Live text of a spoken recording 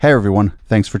Hey everyone,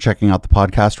 thanks for checking out the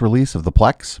podcast release of the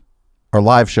Plex. Our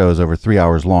live show is over 3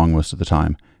 hours long most of the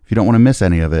time. If you don't want to miss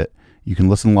any of it, you can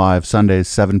listen live Sundays,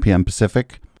 7 p.m.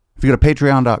 Pacific. If you go to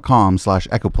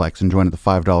patreon.com/echoplex and join at the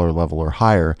 $5 level or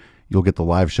higher, you'll get the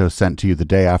live show sent to you the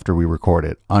day after we record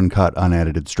it, uncut,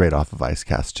 unedited, straight off of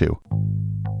Icecast 2.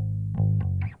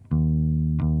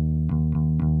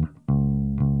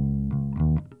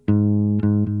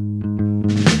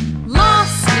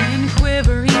 Lost in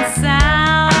quivering sound.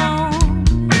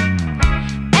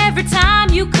 Every time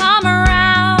you come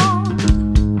around.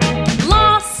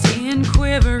 Lost in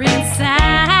quivering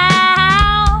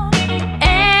sound.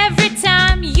 Every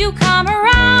time you come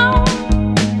around.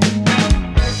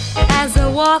 As I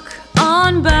walk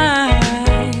on by,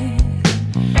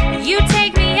 you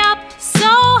take me up so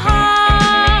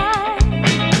high.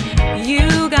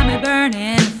 You got me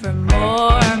burning for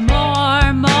more,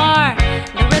 more, more.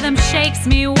 The rhythm shakes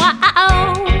me,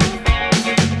 wow.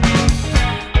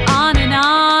 On and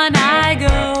on I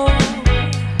go,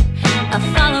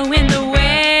 following the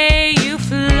way you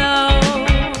flow.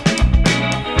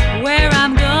 Where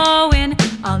I'm going,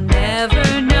 I'll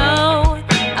never know.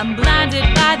 I'm blinded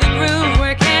by the groove,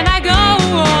 where can I go?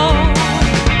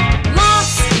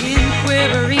 Lost in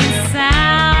quivering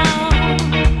sound.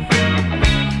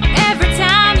 Every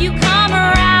time you come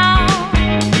around.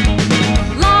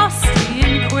 Lost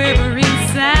in quivering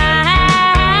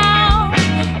sound.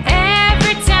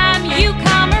 Every time you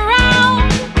come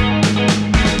around.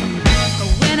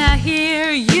 When I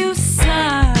hear you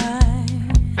sigh,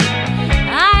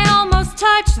 I almost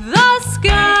touch the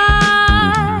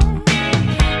sky.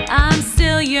 I'm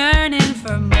still yearning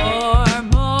for more,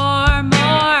 more,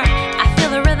 more. I feel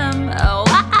the rhythm, oh,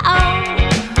 wow.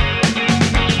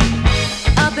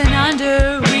 Up and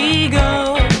under we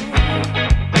go.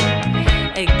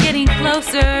 Getting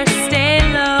closer, stay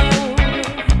low.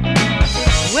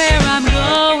 Where I'm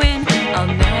going, I'll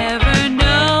never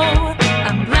know.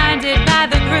 I'm blinded by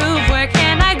the groove, where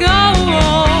can I go?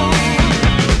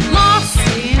 Lost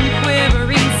in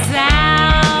quivering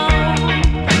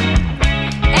sound.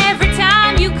 Every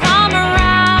time you come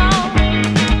around.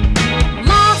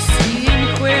 Lost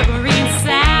in quivering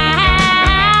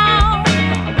sound.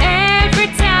 Every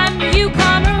time you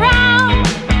come around.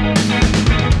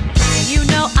 You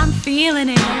know I'm feeling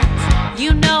it.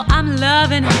 You know I'm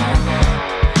loving it.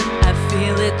 I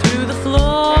feel it through the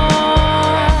floor.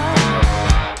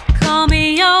 Call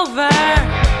me over,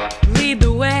 lead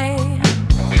the way.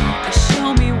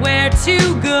 Show me where to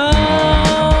go.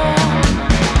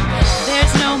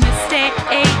 There's no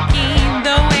mistaking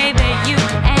the way that you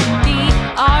and me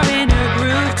are in a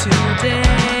groove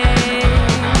today.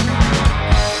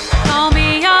 Call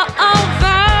me over,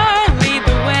 lead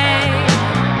the way.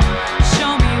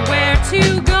 Show me where to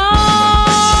go.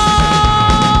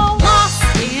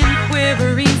 Lost in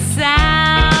quivering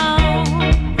sound.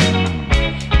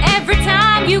 Every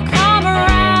time you come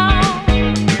around.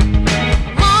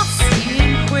 Lost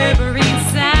in quivering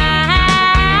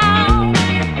sound.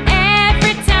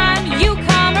 Every time you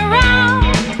come around.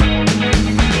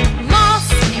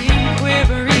 Lost in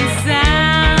quivering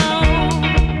sound.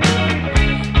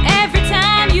 Every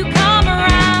time you come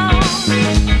around.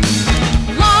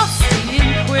 Lost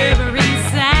in quivering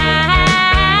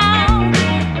sound.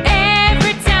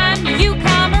 Every time you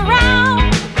come around.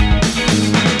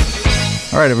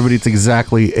 All right, everybody, it's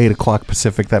exactly 8 o'clock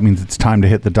Pacific. That means it's time to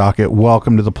hit the docket.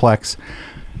 Welcome to the Plex.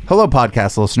 Hello,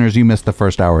 podcast listeners. You missed the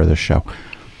first hour of this show.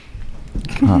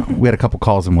 We had a couple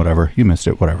calls and whatever. You missed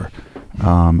it, whatever.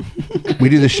 We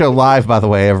do this show live, by the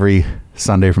way, every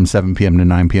Sunday from 7 p.m. to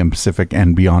 9 p.m. Pacific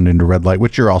and beyond into red light,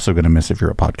 which you're also going to miss if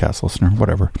you're a podcast listener,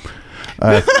 whatever.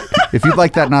 If you'd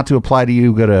like that not to apply to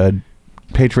you, go to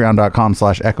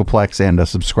patreon.com/echoplex and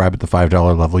subscribe at the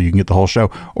 $5 level. You can get the whole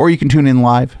show, or you can tune in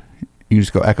live. You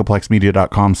just go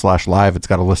echoplexmedia.com/live. It's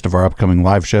got a list of our upcoming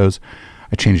live shows.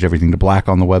 I changed everything to black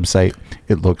on the website.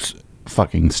 It looks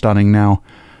fucking stunning now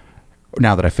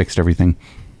that I fixed everything.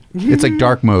 It's like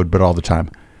dark mode, but all the time.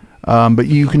 But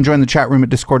you can join the chat room at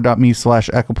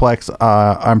discord.me/echoplex.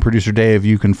 I'm producer Dave.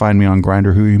 You can find me on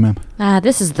Grindr. Who are you, ma'am?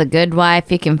 This is the Good Wife.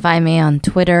 You can find me on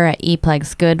Twitter at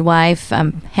eplegsgoodwife.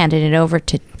 I'm handing it over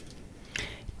to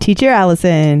Teacher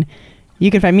Allison. You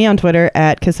can find me on Twitter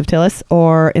at Kiss of Tillis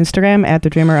or Instagram at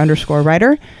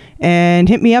 @thedreamer_writer. And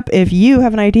hit me up if you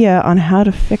have an idea on how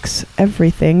to fix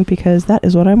everything, because that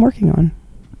is what I'm working on.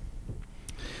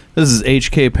 This is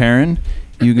HK Perrin.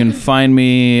 You can find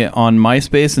me on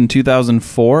MySpace in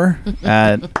 2004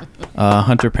 at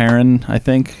Hunter Perrin, I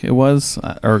think it was,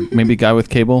 or maybe Guy with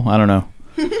Cable. I don't know.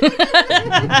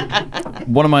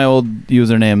 One of my old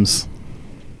usernames.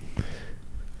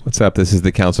 What's up? This is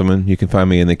the councilman. You can find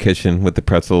me in the kitchen with the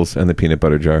pretzels and the peanut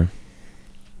butter jar.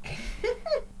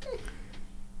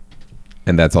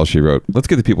 And that's all she wrote. Let's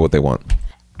give the people what they want.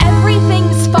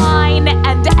 Everything's fine,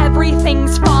 and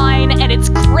everything's fine, and it's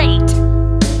great.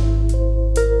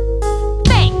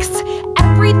 Thanks.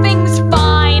 Everything's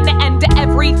fine, and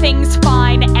everything's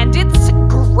fine, and it's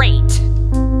great.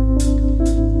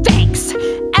 Thanks.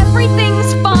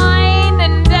 Everything's fine,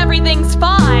 and everything's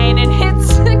fine, and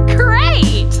it's great.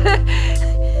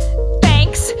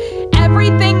 Thanks.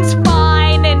 Everything's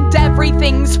fine, and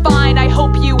everything's fine. I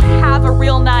hope you have a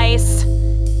real nice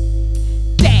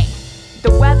day.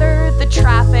 The weather, the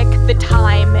traffic, the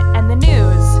time, and the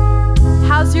news.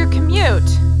 How's your commute?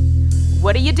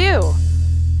 What do you do?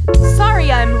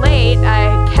 Sorry I'm late,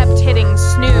 I kept hitting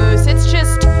snooze. It's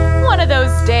just one of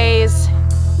those days.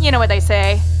 You know what they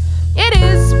say. It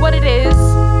is what it is.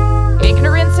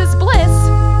 Ignorance is bliss.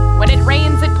 When it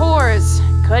rains, it pours.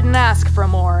 Couldn't ask for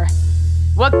more.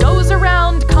 What goes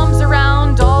around comes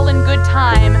around, all in good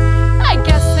time. I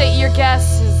guess that your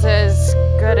guess is as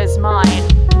good as mine.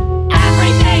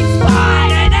 Everything's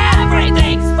fine and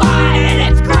everything's fine and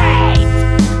it's great.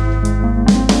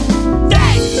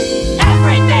 Thanks.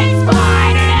 Everything's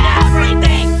fine and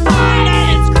everything's fine and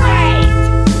it's great.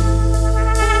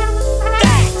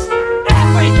 Thanks.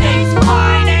 Everything's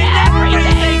fine and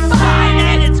everything's fine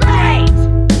and it's great.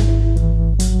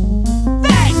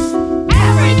 Thanks.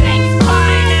 Everything's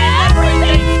fine and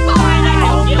everything's fine. I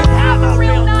hope you have a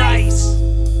real nice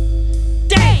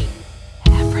day.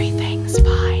 Everything's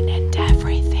fine and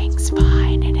everything's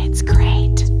fine and it's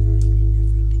great.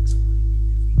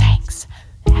 Thanks.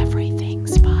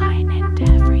 Everything's fine and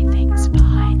everything's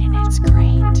fine and it's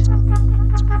great.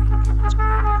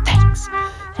 Thanks.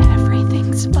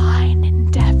 Everything's fine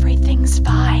and everything's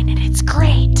fine and it's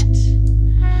great.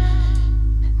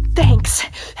 Thanks.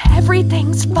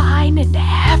 Everything's fine and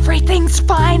everything's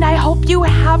fine. I hope you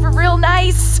have a real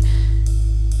nice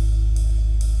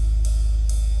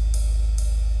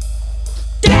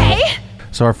day.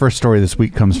 So our first story this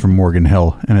week comes from Morgan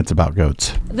Hill, and it's about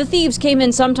goats. The thieves came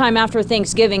in sometime after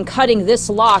Thanksgiving, cutting this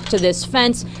lock to this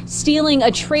fence, stealing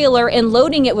a trailer and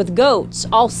loading it with goats,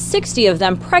 all 60 of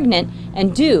them pregnant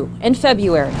and due in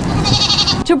February.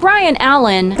 To Brian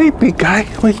Allen, Hey, big guy,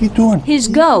 what are you doing? his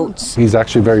goats He's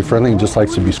actually very friendly and just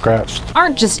likes to be scratched.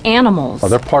 aren't just animals. Oh,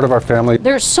 they're part of our family.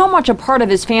 They're so much a part of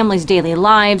his family's daily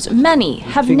lives, many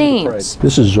have names,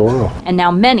 This is Zorro. and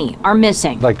now many are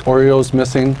missing. Like Oreo's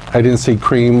missing. I didn't see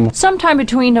Cream. Sometime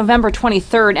between November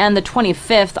 23rd and the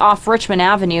 25th off Richmond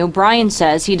Avenue, Brian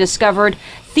says he discovered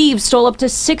thieves stole up to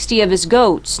 60 of his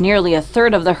goats, nearly a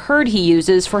third of the herd he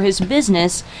uses for his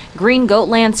business, Green Goat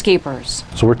Landscapers.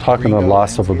 So we're talking a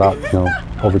loss of about,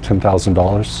 over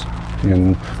 $10,000.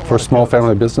 And for a small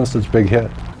family business, it's a big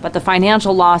hit. But the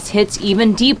financial loss hits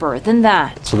even deeper than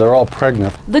that. So they're all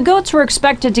pregnant. The goats were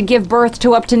expected to give birth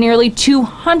to up to nearly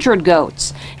 200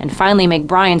 goats and finally make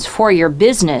Brian's 4-year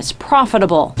business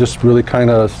profitable. Just really kind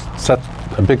of set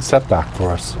a big setback for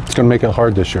us. It's going to make it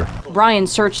hard this year. Brian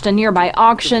searched a nearby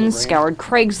auction, scoured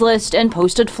Craigslist, and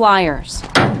posted flyers.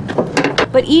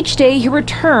 But each day he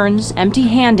returns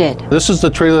empty-handed. This is the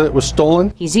trailer that was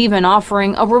stolen. He's even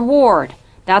offering a reward.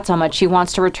 That's how much he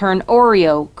wants to return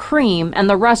Oreo, Cream, and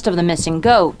the rest of the missing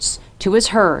goats to his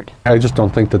herd. I just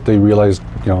don't think that they realize,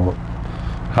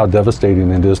 how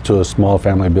devastating it is to a small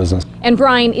family business. And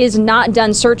Brian is not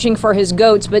done searching for his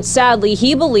goats, but sadly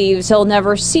he believes he'll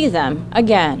never see them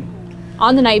again.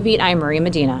 On the Night Beat, I'm Marie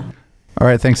Medina. All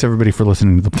right, thanks everybody for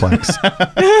listening to the Plex.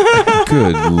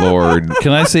 Good Lord.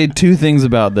 Can I say two things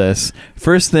about this?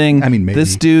 First thing, maybe.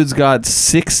 This dude's got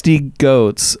 60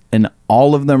 goats and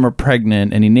all of them are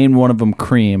pregnant and he named one of them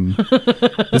Cream.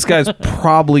 This guy's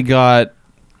probably got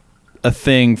a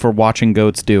thing for watching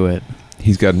goats do it.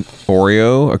 He's got an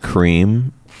Oreo, a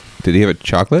Cream. Did he have a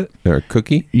chocolate or a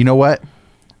cookie? You know what?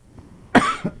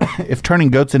 If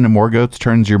turning goats into more goats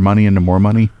turns your money into more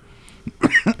money,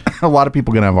 a lot of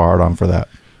people are going to have a hard on for that.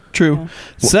 True. Yeah.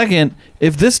 Second,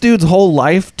 if this dude's whole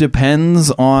life depends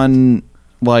on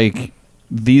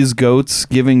these goats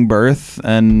giving birth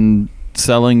and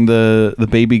selling the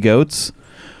baby goats,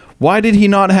 why did he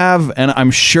not have, and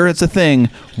I'm sure it's a thing,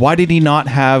 why did he not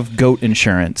have goat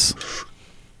insurance?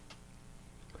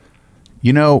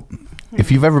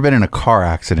 If you've ever been in a car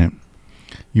accident,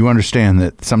 you understand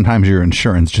that sometimes your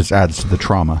insurance just adds to the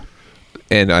trauma.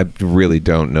 And I really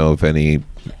don't know if any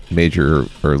major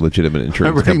or legitimate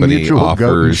insurance company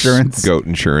offers goat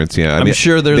insurance. Yeah, I'm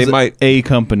sure there's a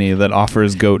company that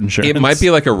offers goat insurance. It might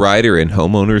be like a rider in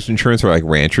homeowners insurance or like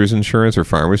ranchers insurance or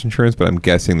farmers insurance, but I'm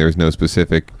guessing there's no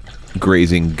specific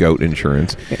grazing goat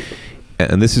insurance.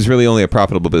 And this is really only a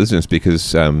profitable business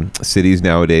because cities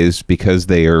nowadays, because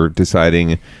they are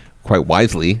deciding quite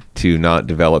wisely to not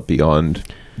develop beyond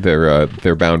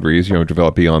their boundaries,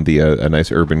 develop beyond a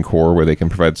nice urban core where they can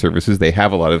provide services. They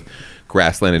have a lot of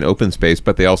grassland and open space,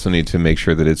 but they also need to make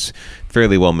sure that it's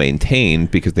fairly well maintained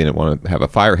because they don't want to have a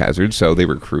fire hazard. So they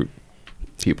recruit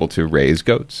people to raise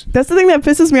goats. That's the thing that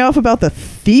pisses me off about the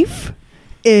thief.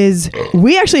 Is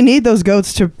we actually need those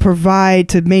goats to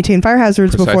maintain fire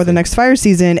hazards before the next fire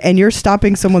season, and you're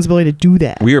stopping someone's ability to do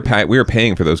that. We are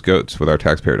paying for those goats with our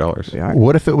taxpayer dollars.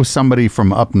 What if it was somebody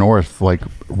from up north, like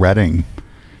Reading,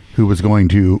 who was going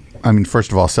to,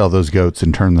 first of all, sell those goats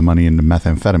and turn the money into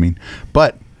methamphetamine,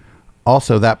 but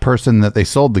also that person that they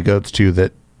sold the goats to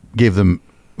that gave them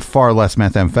far less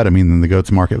methamphetamine than the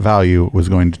goat's market value was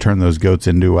going to turn those goats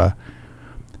into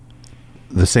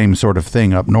the same sort of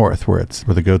thing up north where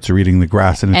the goats are eating the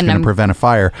grass and it's going to prevent a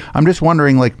fire. I'm just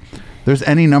wondering, like, there's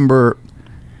any number.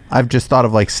 I've just thought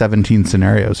of like 17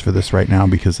 scenarios for this right now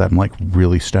because I'm like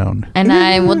really stoned. And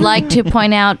I would like to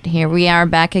point out, here we are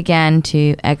back again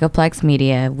to Echoplex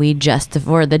Media.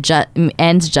 The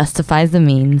ends justifies the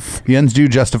means. The ends do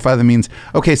justify the means.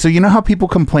 Okay, so you know how people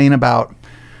complain about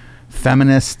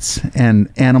feminists and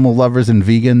animal lovers and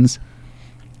vegans?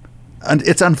 And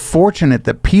it's unfortunate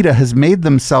that PETA has made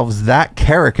themselves that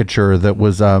caricature that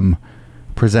was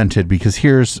presented, because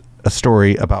here's a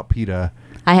story about PETA.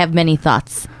 I have many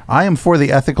thoughts. I am for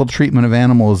the ethical treatment of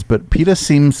animals, but PETA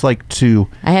seems like to...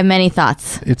 I have many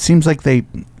thoughts. It seems like they're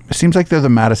the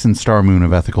Madison Star Moon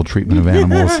of ethical treatment of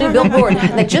animals. New billboard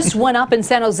that just went up in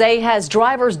San Jose has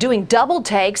drivers doing double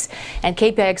takes. And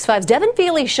KPIX5's Devin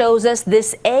Feely shows us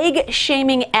this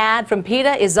egg-shaming ad from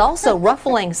PETA is also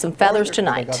ruffling some feathers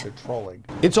tonight.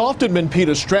 It's often been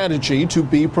PETA's strategy to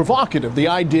be provocative, the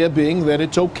idea being that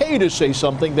it's okay to say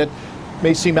something that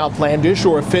may seem outlandish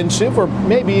or offensive or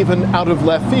maybe even out of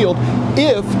left field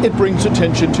if it brings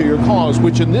attention to your cause,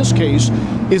 which in this case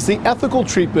is the ethical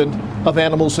treatment of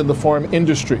animals in the farm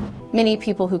industry. Many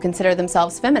people who consider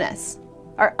themselves feminists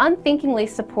are unthinkingly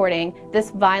supporting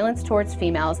this violence towards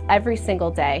females every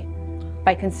single day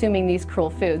by consuming these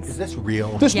cruel foods. Is this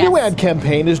real? This new ad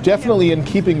campaign is definitely in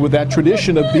keeping with that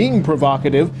tradition of being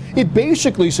provocative. It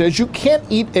basically says you can't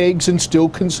eat eggs and still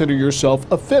consider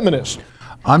yourself a feminist.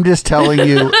 I'm just telling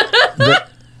you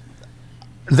that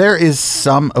there is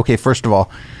some... Okay, first of all,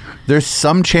 there's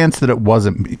some chance that it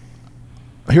wasn't...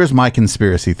 Here's my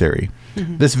conspiracy theory.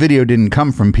 Mm-hmm. This video didn't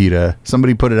come from PETA.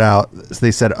 Somebody put it out. They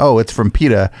said, oh, it's from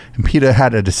PETA. And PETA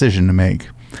had a decision to make.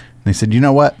 And they said, you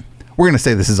know what? We're going to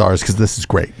say this is ours because this is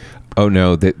great. Oh,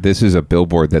 no. This is a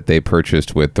billboard that they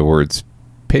purchased with the words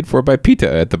paid for by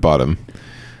PETA at the bottom.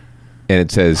 And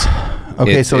it says...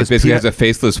 Okay, it basically has a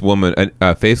faceless woman.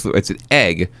 It's an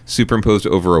egg superimposed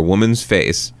over a woman's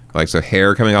face, like so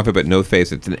hair coming off it, but no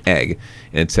face. It's an egg,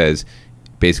 and it says,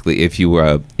 basically, if you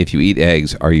eat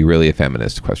eggs, are you really a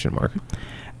feminist? ?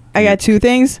 I got two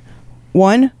things.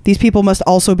 One, these people must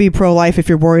also be pro-life if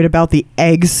you're worried about the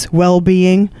eggs'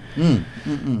 well-being.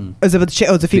 Is it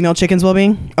the female chicken's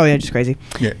well-being? Oh yeah, just crazy.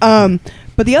 Yeah.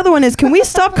 But the other one is, can we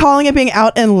stop calling it being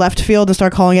out in left field and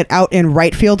start calling it out in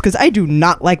right field? Because I do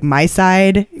not like my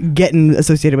side getting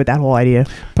associated with that whole idea.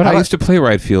 But I used to play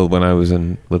right field when I was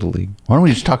in Little League. Why don't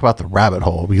we just talk about the rabbit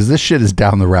hole? Because this shit is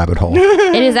down the rabbit hole.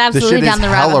 It is absolutely down the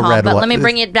rabbit hole. But let me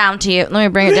bring it down to you.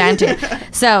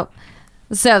 So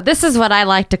this is what I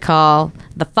like to call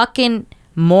the fucking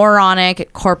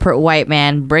moronic corporate white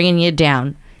man bringing you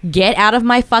down. Get out of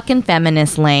my fucking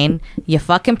feminist lane, you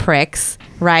fucking pricks,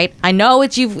 right? I know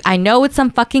it's you. I know it's some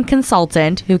fucking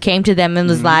consultant who came to them and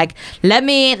was like, "Let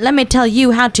me tell you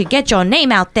how to get your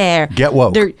name out there. Get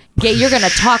woke. You're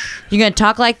gonna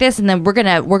talk like this, and then we're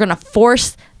gonna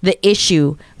force the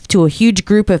issue to a huge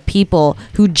group of people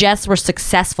who just were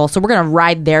successful. So we're gonna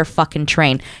ride their fucking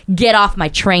train. Get off my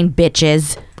train,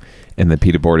 bitches." And the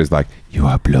PETA board is like, "You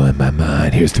are blowing my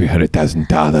mind. Here's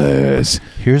 $300,000.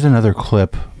 Here's another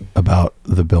clip about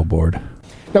the billboard.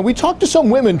 Now, we talked to some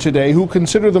women today who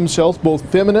consider themselves both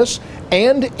feminists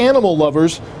and animal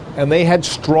lovers, and they had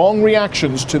strong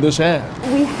reactions to this ad.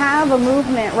 We have a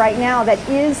movement right now that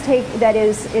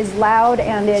is loud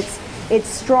and it's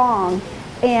strong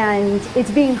and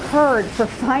it's being heard for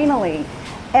finally,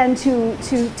 and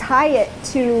to tie it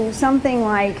to something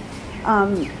like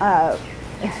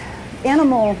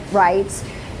animal rights,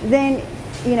 then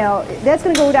that's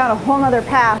going to go down a whole other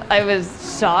path. I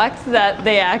was shocked that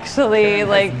they actually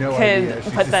could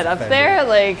put that up there.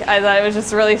 I thought it was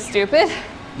just really stupid.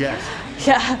 Yes.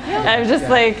 Yeah, I'm just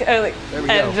like,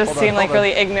 it just seemed like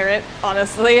really ignorant,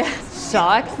 honestly.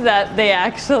 Shocked that they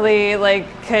actually like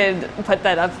could put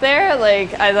that up there.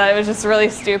 Like I thought it was just really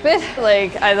stupid.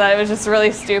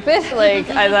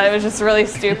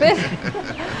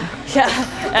 Yeah,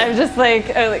 I'm just like,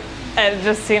 it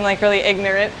just seemed like really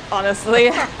ignorant, honestly.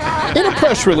 In a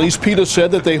press release, PETA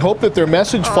said that they hope that their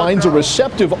message finds a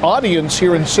receptive audience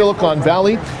here in Silicon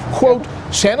Valley. Quote,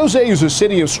 San Jose is a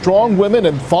city of strong women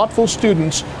and thoughtful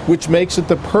students, which makes it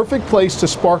the perfect place to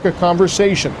spark a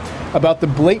conversation about the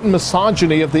blatant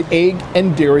misogyny of the egg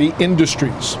and dairy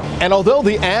industries. And although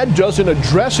the ad doesn't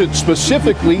address it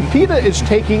specifically, PETA is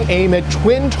taking aim at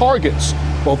twin targets,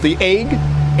 both the egg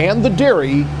and the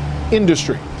dairy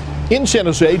industry. In San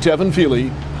Jose, Devin Feely,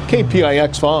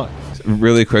 KPIX 5.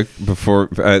 Really quick before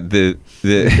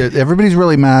everybody's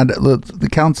really mad. The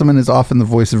councilman is often the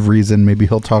voice of reason. Maybe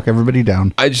he'll talk everybody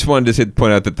down. I just wanted to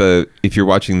point out that if you're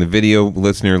watching the video,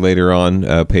 listener later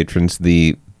on, patrons,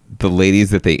 the ladies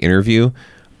that they interview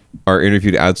are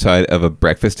interviewed outside of a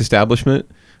breakfast establishment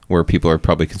where people are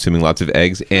probably consuming lots of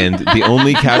eggs, and the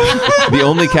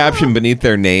only caption beneath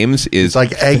their names is it's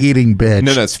like egg eating bitch.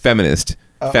 No, it's feminist.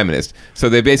 Feminist. So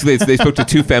they spoke to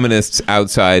two feminists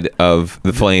outside of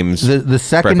the Flames. The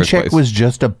second chick place. Was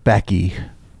just a Becky.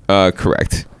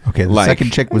 Correct. Okay, the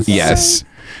second chick was yes.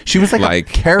 She was like a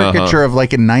caricature of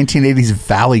like a 1980s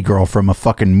Valley Girl from a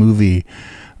fucking movie.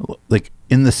 Like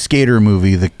in the skater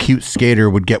movie, the cute skater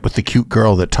would get with the cute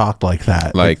girl that talked like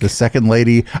that. Like the second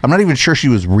lady. I'm not even sure she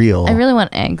was real. I really want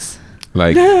eggs.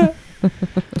 Like,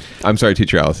 I'm sorry,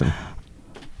 Teacher Allison.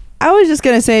 I was just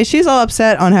going to say, she's all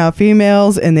upset on how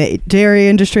females in the dairy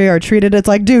industry are treated. It's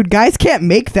like, dude, guys can't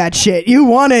make that shit. You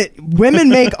want it. Women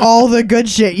make all the good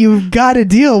shit. You've got to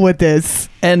deal with this.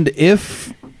 And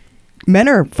if men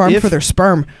are farmed for their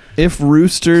sperm. If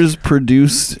roosters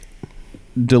produce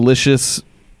delicious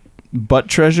butt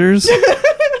treasures,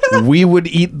 we would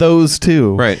eat those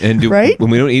too. Right. And right? When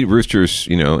we don't eat roosters,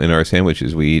 in our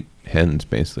sandwiches, we eat hens,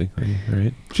 basically.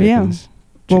 Right? Chickens. Yeah.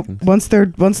 Well, once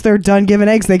they're done giving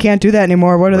eggs, they can't do that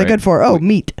anymore. What are they good for? Oh,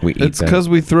 meat. It's because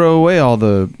we throw away all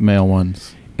the male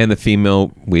ones. And the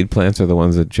female weed plants are the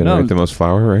ones that generate the most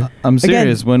flour, right? I'm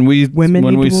serious. Again,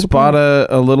 when we spot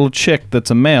a little chick that's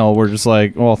a male, we're just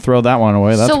like, well, throw that one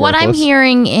away. That's so what worthless. I'm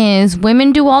hearing is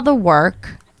women do all the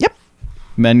work.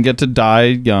 Men get to die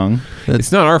young.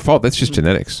 It's not our fault. That's just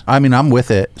genetics. I mean, I'm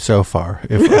with it so far.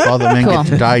 If all the men get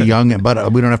to die young,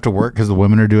 but we don't have to work because the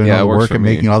women are doing all the work and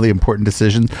making all the important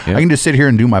decisions, I can just sit here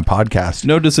and do my podcast.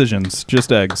 No decisions,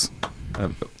 just eggs.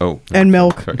 And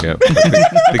milk. Sorry, yeah.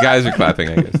 The guys are clapping,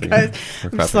 I guess.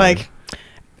 It's like,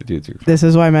 the dudes are. This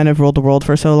is why men have ruled the world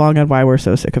for so long and why we're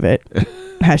so sick of it.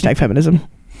 Hashtag feminism.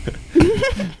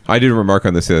 I did a remark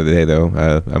on this the other day, though.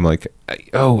 I'm like,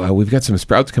 we've got some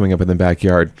sprouts coming up in the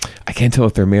backyard. I can't tell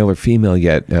if they're male or female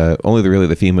yet. Only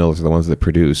the females are the ones that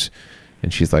produce.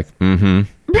 And she's like, mm-hmm.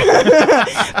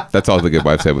 That's all the good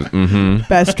wife said was, mm-hmm.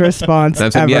 Best response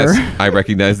ever. Yes, I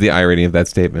recognize the irony of that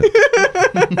statement.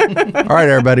 All right,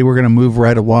 everybody, we're going to move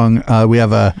right along. We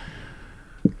have a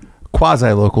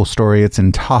quasi-local story. It's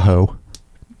in Tahoe.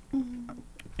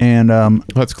 And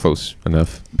that's close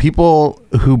enough. People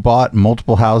who bought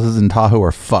multiple houses in Tahoe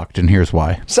are fucked, and here's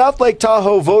why. South Lake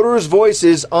Tahoe voters'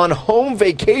 voices on home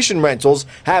vacation rentals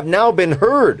have now been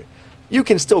heard. You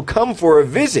can still come for a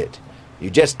visit. You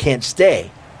just can't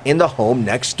stay in the home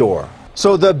next door.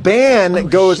 So the ban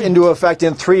goes into effect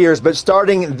in 3 years, but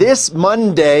starting this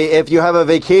Monday, if you have a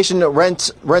vacation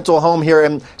rental home here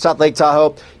in South Lake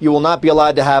Tahoe, you will not be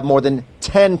allowed to have more than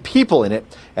 10 people in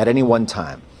it at any one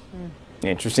time.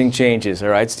 Interesting changes. All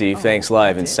right, Steve. Thanks.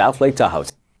 Live in South Lake Tahoe.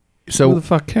 So who the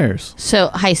fuck cares? So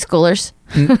high schoolers.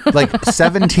 Like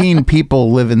 17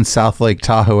 people live in South Lake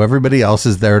Tahoe. Everybody else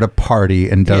is there to party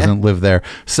and doesn't live there.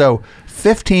 So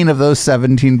 15 of those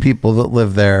 17 people that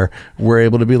live there were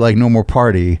able to be like, no more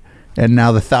party. And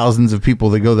now the thousands of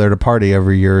people that go there to party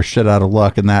every year are shit out of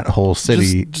luck, and that whole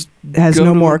city just has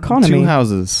no more economy. 2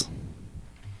 houses.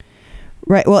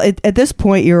 Right. Well, at this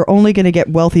point, you're only going to get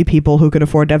wealthy people who can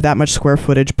afford to have that much square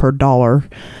footage per dollar.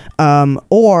 And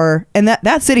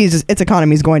that city's its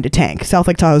economy is going to tank. South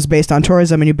Lake Tahoe is based on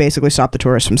tourism, and you basically stop the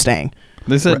tourists from staying.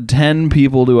 They said 10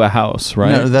 people to a house,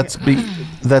 right? No, that's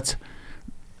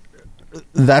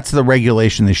the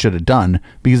regulation they should have done.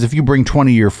 Because if you bring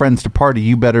 20 of your friends to party,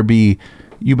 you better be,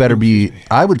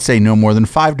 I would say no more than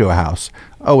 5 to a house.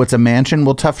 Oh, it's a mansion?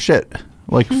 Well, tough shit.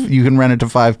 Like, you can rent it to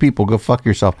 5 people. Go fuck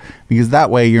yourself. Because that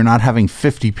way you're not having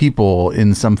 50 people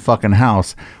in some fucking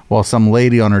house while some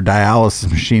lady on her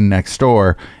dialysis machine next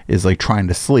door is like trying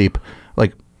to sleep.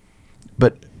 Like,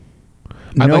 but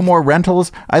No more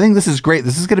rentals. I think this is great.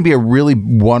 This is going to be a really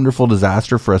wonderful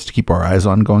disaster for us to keep our eyes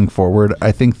on going forward.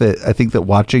 I think that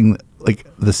watching like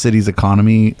the city's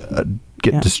economy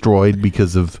get destroyed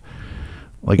because of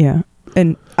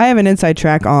and I have an inside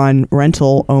track on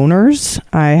rental owners.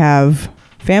 I have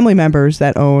family members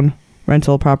that own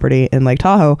rental property in Lake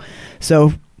Tahoe,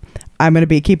 so I'm going to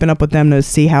be keeping up with them to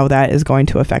see how that is going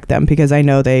to affect them, because I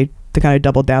know they kind of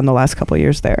doubled down the last couple of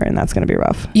years there, and that's going to be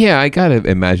rough. Yeah, I got to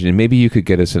imagine, maybe you could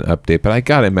get us an update, but I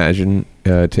got to imagine,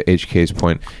 to HK's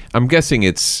point, I'm guessing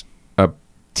it's a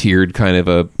tiered kind of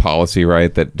a policy,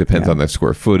 right? That depends on the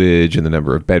square footage and the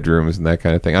number of bedrooms and that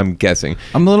kind of thing. I'm guessing.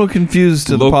 I'm a little confused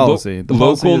to the policy.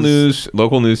 Local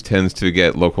news tends to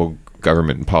get local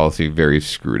government and policy very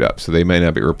screwed up, so they may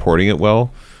not be reporting it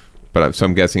well. But so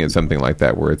I'm guessing it's something like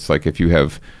that, where it's like if you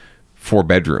have 4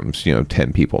 bedrooms,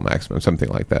 10 people maximum, something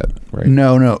like that, right?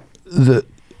 No.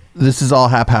 This is all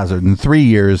haphazard. In 3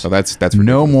 years, that's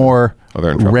no more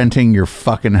renting your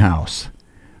fucking house.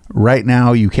 Right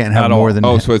now, you can't have more than.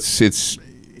 So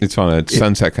it's on a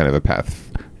sunset kind of a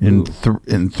path. In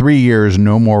 3 years,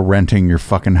 no more renting your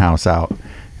fucking house out.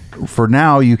 For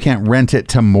now, you can't rent it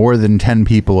to more than 10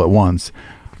 people at once,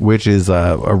 which is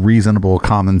a reasonable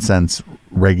common sense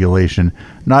regulation.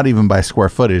 Not even by square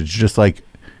footage, just like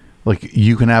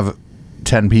you can have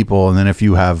 10 people, and then if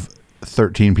you have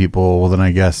 13 people, well, then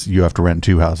I guess you have to rent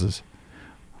 2 houses.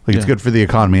 It's good for the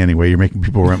economy anyway. You're making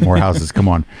people rent more houses. Come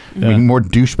on. Making more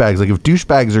douchebags. Like, if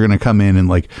douchebags are going to come in and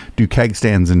like do keg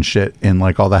stands and shit in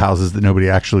like all the houses that nobody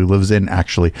actually lives in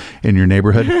your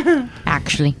neighborhood,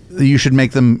 you should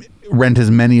make them rent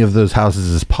as many of those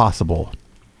houses as possible,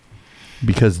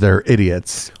 because they're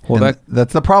idiots. Well,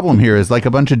 that's the problem here, is like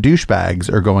a bunch of douchebags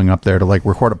are going up there to like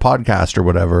record a podcast or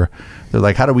whatever. They're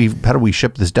like, how do we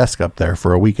ship this desk up there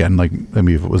for a weekend? Like, I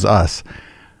mean, if it was us,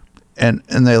 and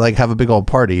they like have a big old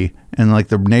party, and like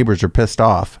the neighbors are pissed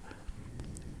off,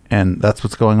 and that's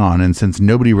what's going on. And since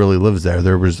nobody really lives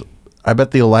there was, I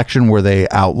bet the election where they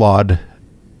outlawed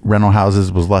rental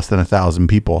houses was less than 1,000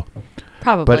 people.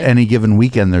 Probably. But any given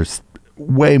weekend, there's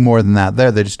way more than that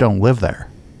there. They just don't live there.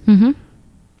 Mm-hmm.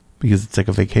 Because it's like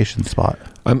a vacation spot.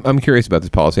 I'm curious about this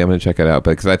policy. I'm going to check it out,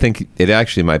 because I think it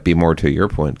actually might be more to your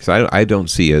point, because I don't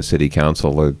see a city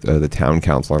council or the town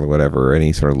council or whatever, or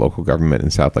any sort of local government in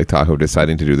South Lake Tahoe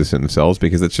deciding to do this themselves,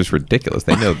 because it's just ridiculous.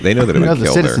 They know that it would kill the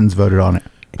citizens voted on it.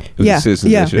 It was a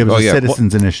citizens initiative. It was a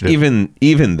citizens initiative.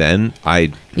 Even then,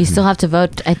 you still have to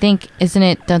vote. I think, isn't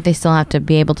it? Don't they still have to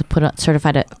be able to put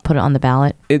it on the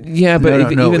ballot? But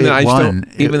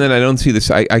even then, I don't see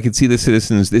this. I could see the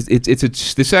citizens.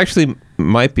 This actually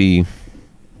might be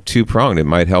two-pronged. It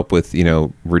might help with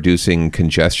reducing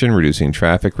congestion, reducing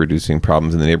traffic, reducing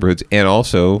problems in the neighborhoods, and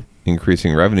also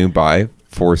increasing revenue by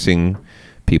forcing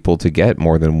people to get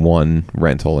more than one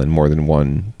rental in more than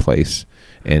one place,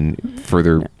 and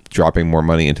further dropping more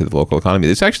money into the local economy.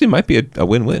 This actually might be a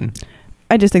win-win.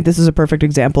 I just think this is a perfect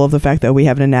example of the fact that we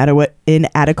have an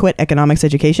inadequate economics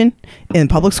education in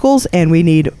public schools, and we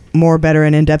need more, better,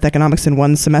 and in-depth economics in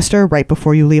one semester right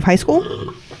before you leave high school.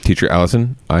 Teacher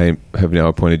Allison, I have now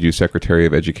appointed you Secretary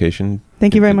of Education.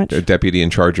 Thank you very much. A deputy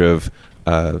in charge of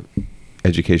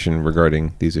education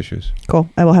regarding these issues. Cool.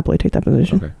 I will happily take that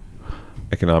position. Okay.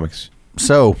 Economics.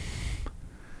 So,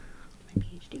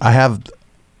 I have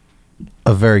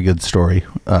a very good story.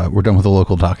 We're done with the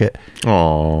local docket.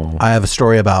 Oh, I have a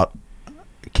story about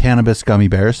cannabis gummy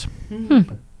bears,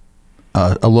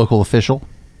 a local official,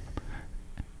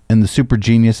 and the super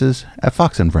geniuses at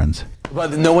Fox and Friends.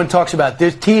 But no one talks about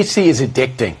this. THC is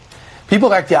addicting.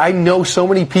 People I know so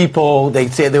many people, they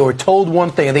say they were told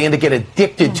one thing and they end up getting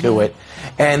addicted to it.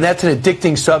 And that's an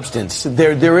addicting substance.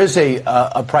 There is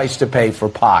a price to pay for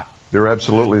pot. There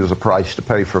absolutely is a price to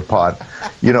pay for pot.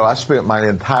 I spent my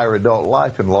entire adult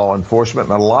life in law enforcement,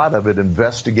 and a lot of it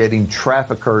investigating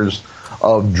traffickers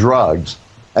of drugs.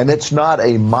 And it's not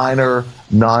a minor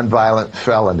nonviolent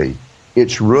felony.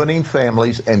 It's ruining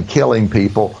families and killing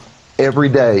people every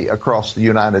day across the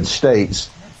United States.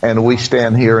 And we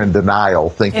stand here in denial,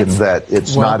 thinking that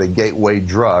it's not a gateway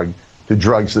drug to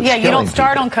drugs that's killing you don't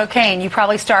start people. on cocaine. You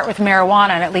probably start with marijuana,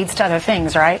 and it leads to other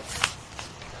things, right?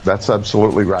 That's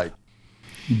absolutely right.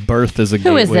 Birth is a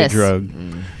gateway drug.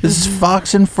 This is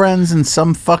Fox and Friends and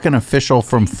some fucking official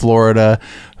from Florida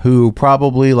who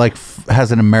probably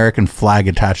has an American flag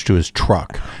attached to his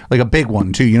truck, like a big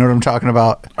one too. You know what I'm talking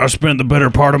about? I spent the better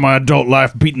part of my adult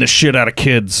life beating the shit out of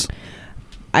kids.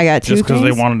 I got two just because they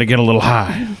things. wanted to get a little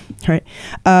high. Right.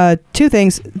 2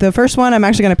 things. The first one, I'm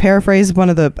actually going to paraphrase one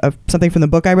of the something from the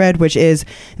book I read, which is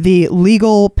the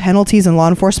legal penalties in law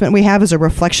enforcement we have is a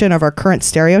reflection of our current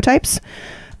stereotypes.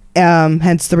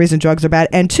 Hence the reason drugs are bad.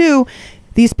 And 2,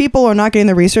 These people are not getting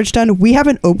the research done. We have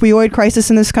an opioid crisis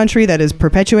in this country that is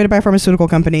perpetuated by pharmaceutical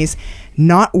companies,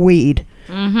 not weed.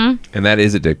 Mm-hmm. And that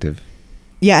is addictive.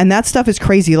 Yeah, and that stuff is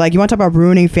crazy. Like, you want to talk about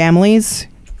ruining families?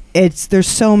 There's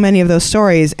so many of those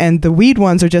stories, and the weed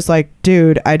ones are just like,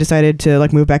 dude, I decided to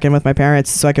like move back in with my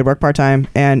parents so I could work part-time,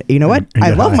 and you know what? I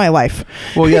love my life.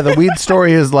 Well, yeah, the weed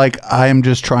story is like, I am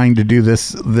just trying to do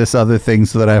this other thing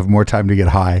so that I have more time to get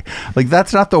high. Like,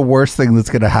 that's not the worst thing that's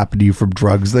going to happen to you from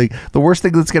drugs. Like, the worst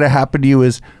thing that's going to happen to you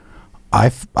is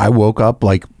I woke up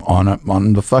like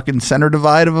on the fucking center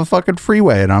divide of a fucking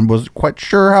freeway, and I was quite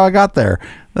sure how I got there.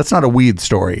 That's not a weed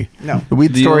story. No, the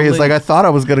weed story is like, I thought I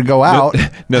was going to go out.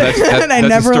 No, and I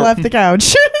never left the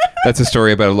couch. That's a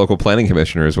story about a local planning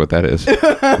commissioner, is what that is.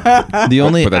 The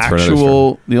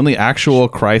only actual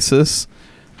crisis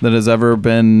that has ever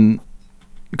been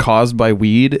caused by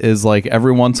weed is like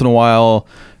every once in a while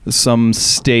some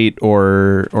state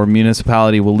or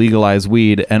municipality will legalize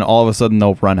weed, and all of a sudden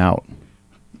they'll run out.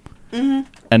 Mm-hmm.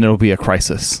 And it'll be a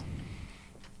crisis.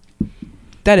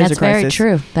 That's a crisis.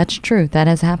 Very true. That's true. That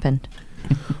has happened.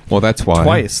 Well, that's why.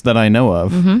 Twice that I know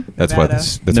of. Mm-hmm. That's Nevada.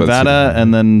 That's Nevada,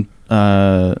 and then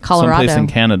Colorado. someplace in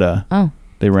Canada. Oh.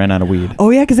 They ran out of weed. Oh,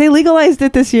 yeah, because they legalized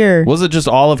it this year. Was it just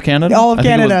all of Canada? All of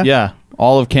Canada. Yeah.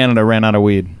 All of Canada ran out of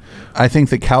weed. I think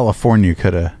that California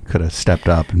could have stepped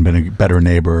up and been a better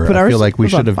neighbor. But I feel like we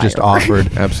should have just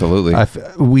offered. Absolutely.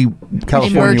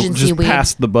 California just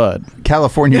passed the bud.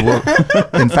 California will,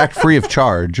 in fact, free of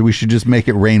charge. We should just make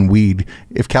it rain weed.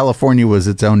 If California was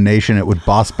its own nation, it would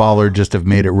Boss Baller just have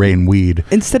made it rain weed.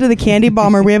 Instead of the candy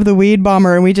bomber, we have the weed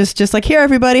bomber, and we just like, here,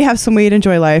 everybody, have some weed,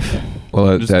 enjoy life.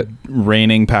 Well, that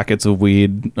raining packets of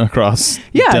weed across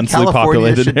densely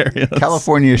populated areas.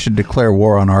 California should declare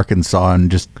war on Arkansas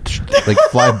and just like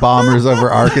fly bombers over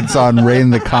Arkansas and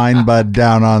rain the kind bud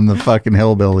down on the fucking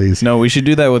hillbillies. No, we should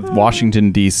do that with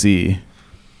Washington, D.C.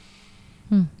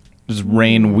 Just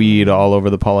rain weed all over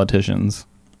the politicians.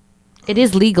 It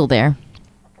is legal there.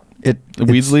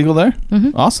 Weed's legal there? Mm-hmm.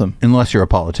 Awesome. Unless you're a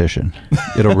politician.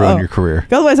 It'll ruin your career.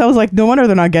 Otherwise, I was like, no wonder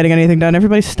they're not getting anything done.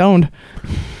 Everybody's stoned.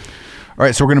 All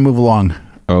right, so we're going to move along.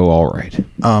 Oh, all right.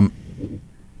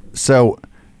 So,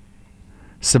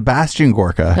 Sebastian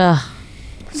Gorka.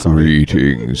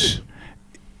 Greetings.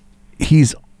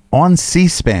 He's on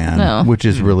C-SPAN, which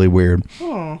is really weird.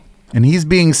 Oh. And he's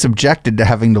being subjected to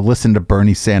having to listen to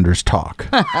Bernie Sanders talk.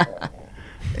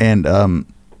 And,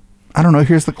 I don't know,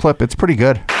 here's the clip. It's pretty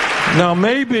good. Now,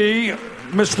 maybe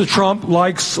Mr. Trump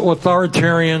likes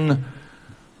authoritarian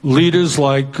leaders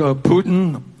like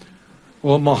Putin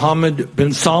or Mohammed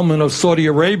bin Salman of Saudi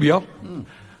Arabia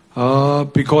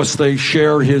because they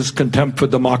share his contempt for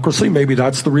democracy. Maybe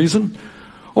that's the reason.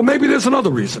 Or maybe there's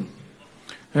another reason.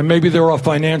 And maybe there are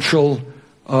financial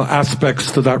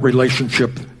aspects to that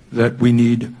relationship that we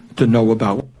need to know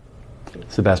about.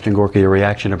 Sebastian Gorka, your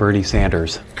reaction to Bernie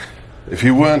Sanders. If he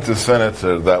weren't a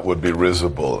senator, that would be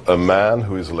risible. A man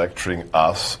who is lecturing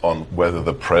us on whether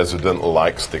the president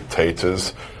likes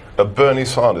dictators. Bernie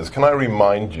Sanders, can I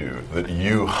remind you that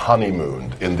you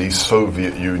honeymooned in the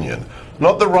Soviet Union?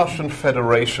 Not the Russian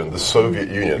Federation, the Soviet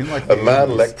Union. A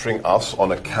man lecturing us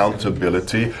on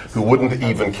accountability who wouldn't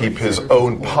even keep his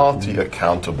own party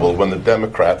accountable when the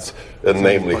Democrats,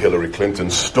 namely Hillary Clinton,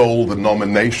 stole the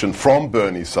nomination from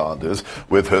Bernie Sanders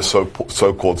with her so-called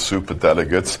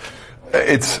superdelegates.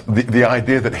 It's the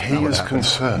idea that he is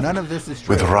concerned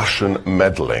with Russian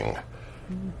meddling.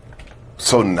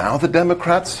 So now the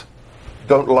Democrats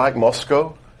don't like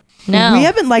Moscow? No. We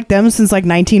haven't liked them since like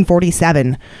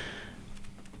 1947.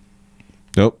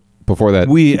 Nope. Before that.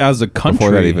 We as a country.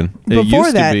 Before that even.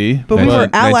 Before that, but we were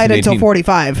allied until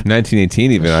 45.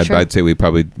 1918 even. I'd say we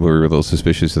probably were a little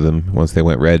suspicious of them once they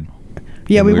went red.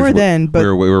 Yeah, we were then. But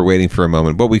we were waiting for a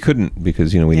moment. But we couldn't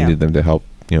because, we needed them to help,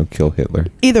 kill Hitler.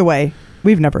 Either way,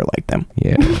 we've never liked them.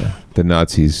 Yeah. The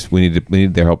Nazis. We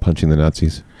needed their help punching the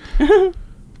Nazis.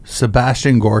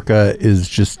 Sebastian Gorka is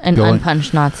just an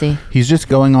unpunched Nazi. He's just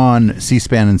going on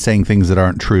C-SPAN and saying things that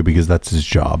aren't true because that's his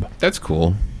job. That's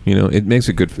cool. It makes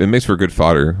for good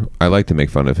fodder. I like to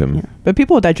make fun of him. Yeah. But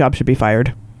people with that job should be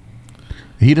fired.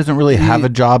 He doesn't really have a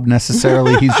job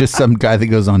necessarily. He's just some guy that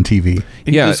goes on TV.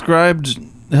 He described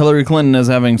Hillary Clinton as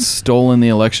having stolen the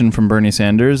election from Bernie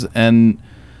Sanders, and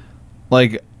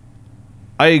I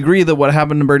agree that what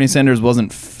happened to Bernie Sanders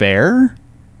wasn't fair,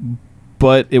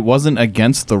 but it wasn't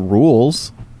against the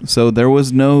rules, so there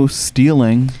was no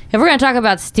stealing. If we're going to talk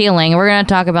about stealing, we're going to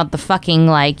talk about the fucking,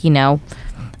 I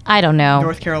don't know.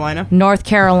 North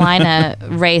Carolina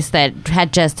race that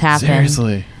had just happened.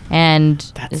 Seriously.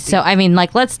 And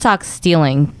let's talk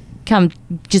stealing. Come,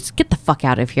 just get the fuck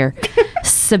out of here.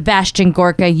 Sebastian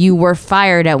Gorka, you were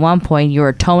fired at one point. You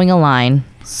were towing a line.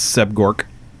 Seb Gork.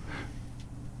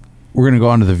 We're going to go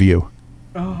on to The View.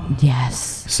 Oh.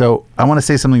 Yes. So I want to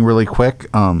say something really quick.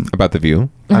 About The View?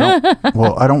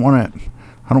 I don't want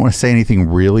to say anything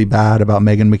really bad about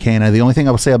Meghan McCain. The only thing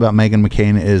I will say about Meghan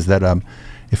McCain is that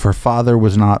if her father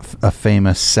was not a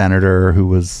famous senator who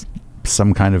was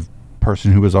some kind of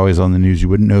person who was always on the news, you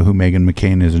wouldn't know who Meghan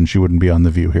McCain is, and she wouldn't be on The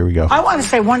View. Here we go. I want to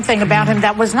say one thing about him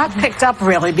that was not picked up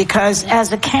really, because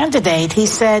as a candidate, he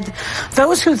said,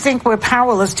 those who think we're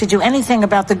powerless to do anything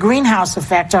about the greenhouse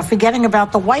effect are forgetting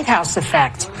about the White House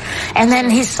effect. And then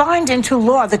he signed into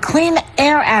law the Clean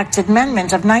Air Act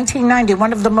Amendment of 1990,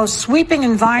 one of the most sweeping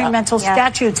environmental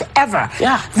statutes ever.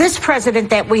 This president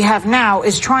that we have now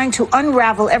is trying to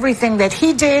unravel everything that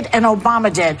he did and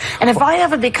Obama did. And if I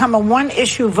ever become a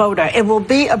one-issue voter, it will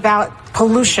be about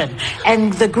pollution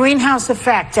and the greenhouse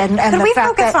effect and Can the we fact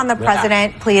focus that on the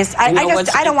president, please? I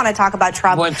don't want to talk about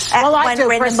Trump. Well, I do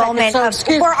we're in for a the second. moment So,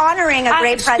 of we're honoring a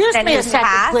great president Excuse me a who's second,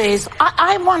 passed. please.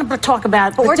 I want to talk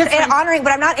about But the we're different... honoring,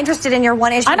 but I'm not interested in your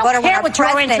one issue I don't voter when care our what you're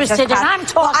president just interested in. passed. I'm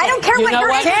talking. Well, I don't care You what know you're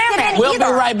what? interested in We'll either.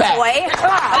 be right back. Boy.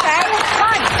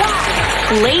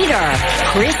 Later,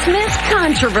 Christmas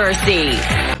controversy.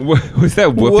 Was that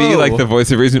Whoopi like the voice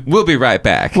of reason? We'll be right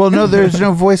back. Well, no, there's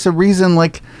no voice of reason.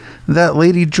 Like that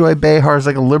lady Joy Behar is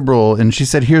like a liberal, and she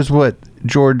said, "Here's what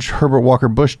George Herbert Walker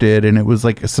Bush did," and it was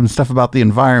like some stuff about the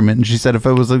environment. And she said, if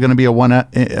it was going to be a one,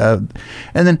 and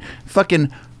then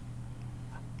fucking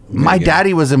my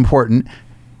daddy was important.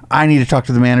 I need to talk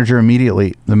to the manager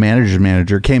immediately. The manager's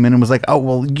manager came in and was like, "Oh,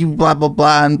 well, you blah, blah,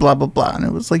 blah, and blah, blah, blah." And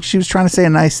it was like she was trying to say a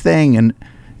nice thing. And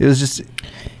it was just...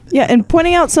 Yeah, and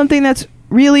pointing out something that's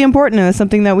really important and it's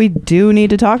something that we do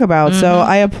need to talk about. So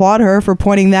I applaud her for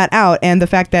pointing that out, and the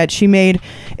fact that she made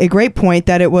a great point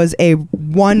that it was a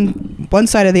one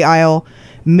side of the aisle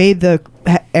made the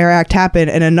Air Act happen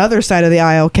and another side of the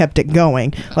aisle kept it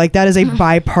going. Like, that is a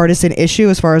bipartisan issue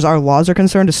as far as our laws are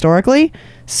concerned historically.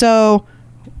 So...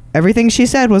 everything she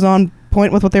said was on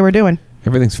point with what they were doing.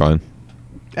 Everything's fine.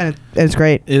 And it's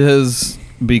great. It has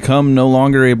become no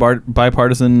longer a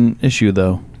bipartisan issue,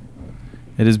 though.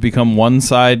 It has become one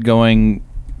side going,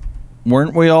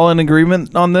 weren't we all in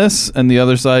agreement on this? And the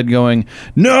other side going,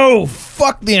 no,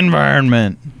 fuck the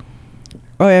environment.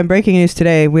 Oh, yeah, and breaking news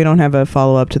today, we don't have a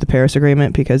follow-up to the Paris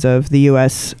Agreement because of the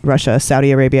U.S., Russia,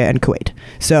 Saudi Arabia, and Kuwait.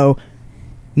 So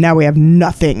now we have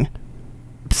nothing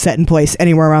set in place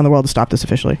anywhere around the world to stop this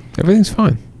officially. Everything's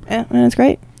fine. Yeah, and it's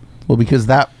great. Well, because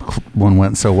that one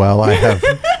went so well, I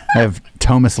have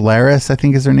Thomas Laris, I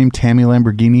think is her name, Tammy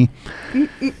Lamborghini.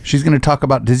 She's going to talk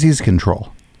about disease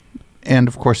control and,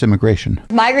 of course, immigration.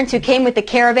 Migrants who came with the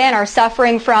caravan are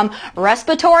suffering from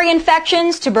respiratory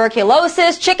infections,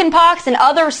 tuberculosis, chickenpox, and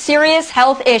other serious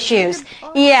health issues.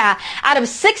 Yeah, out of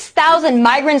 6,000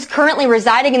 migrants currently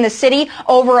residing in the city,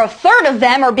 over a third of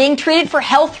them are being treated for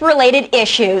health-related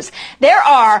issues. There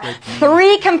are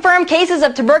 3 confirmed cases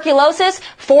of tuberculosis,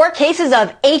 4 cases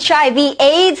of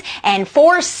HIV/AIDS, and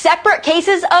 4 separate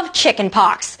cases of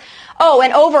chickenpox. Oh,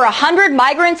 and over 100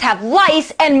 migrants have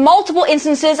lice and multiple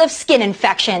instances of skin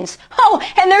infections. Oh,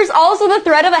 and there's also the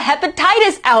threat of a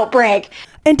hepatitis outbreak.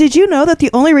 And did you know that the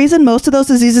only reason most of those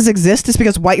diseases exist is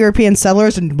because white European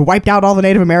settlers wiped out all the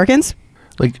Native Americans?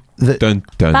 Like dun,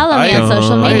 dun, Follow me on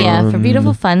social media for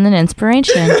beautiful fun and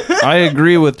inspiration. I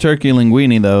agree with Turkey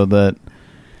Linguini, though, that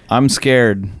I'm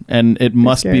scared, and it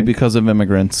must be because of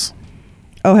immigrants.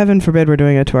 Oh, heaven forbid we're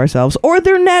doing it to ourselves. Or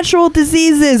they're natural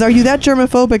diseases. Are you that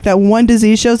germophobic that one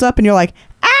disease shows up and you're like,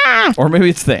 ah! Or maybe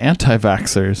it's the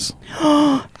anti-vaxxers.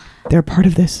 They're part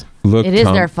of this. Look, It is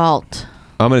Tom, their fault.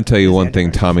 I'm going to tell you one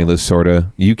thing, Tommy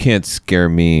Lasorda. You can't scare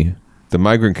me. The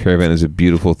migrant caravan is a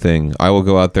beautiful thing. I will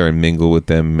go out there and mingle with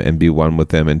them and be one with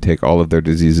them and take all of their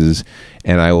diseases,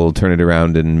 and I will turn it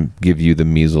around and give you the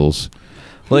measles.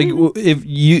 Like, if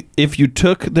you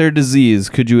took their disease,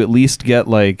 could you at least get,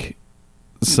 like,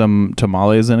 some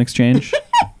tamales in exchange?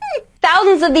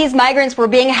 Thousands of these migrants were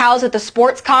being housed at the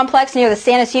sports complex near the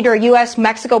San Ysidro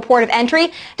U.S.-Mexico port of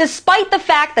entry, despite the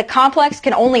fact the complex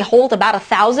can only hold about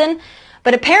 1,000.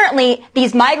 But apparently,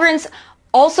 these migrants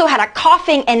also had a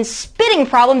coughing and spitting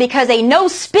problem because a no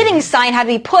spitting sign had to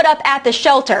be put up at the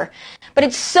shelter. But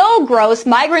it's so gross,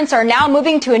 migrants are now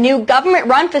moving to a new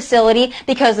government-run facility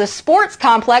because the sports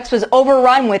complex was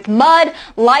overrun with mud,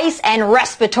 lice, and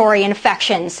respiratory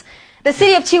infections. The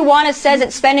city of Tijuana says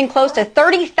it's spending close to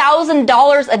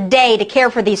 $30,000 a day to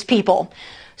care for these people.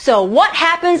 So what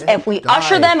happens if we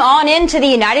usher them on into the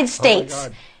United States?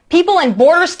 People in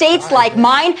border states like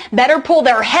mine better pull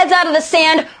their heads out of the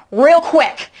sand real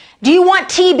quick, Do you want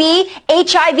TB,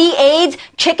 HIV, AIDS,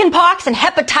 chickenpox, and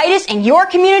hepatitis in your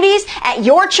communities, at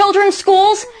your children's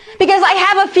schools? Because I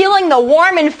have a feeling the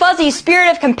warm and fuzzy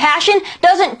spirit of compassion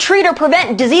doesn't treat or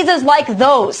prevent diseases like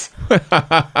those.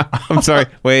 I'm sorry.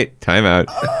 Wait, time out.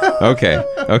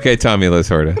 Okay, Tommy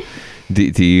Lasorda.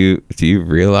 Do you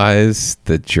realize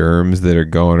the germs that are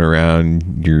going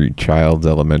around your child's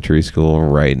elementary school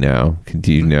right now?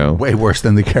 Do you know? Way worse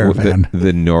than the caravan.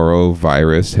 The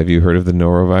norovirus. Have you heard of the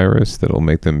norovirus that'll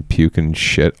make them puke and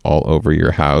shit all over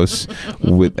your house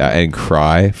and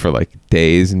cry for like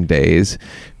days and days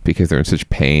because they're in such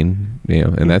pain, you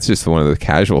know? And that's just one of the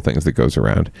casual things that goes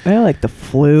around. I like the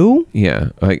flu. Yeah,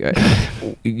 like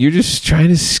you're just trying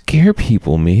to scare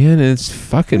people, man. It's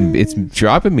dropping me.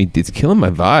 It's killing my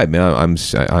vibe, man.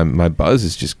 I'm my buzz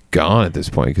is just gone at this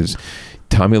point because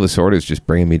Tommy Lasorda is just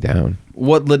bringing me down.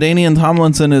 What LaDainian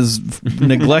Tomlinson is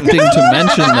neglecting to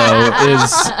mention, though,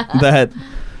 is that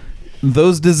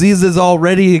those diseases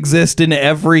already exist in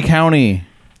every county.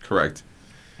 Correct.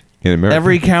 In America.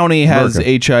 Every county has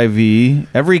HIV.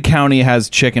 Every county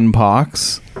has chicken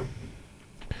pox.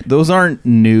 Those aren't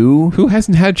new. Who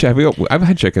hasn't had HIV? I've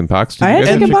had chicken pox. I had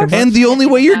chicken pox. And the only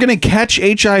way you're going to catch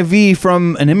HIV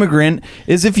from an immigrant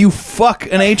is if you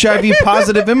fuck an HIV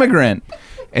positive immigrant.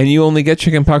 And you only get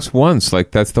chicken pox once. Like,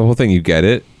 that's the whole thing. You get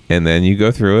it, and then you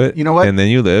go through it. You know what? And then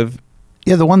you live.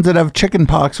 Yeah, the ones that have chicken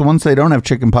pox, once they don't have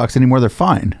chicken pox anymore, they're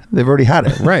fine. They've already had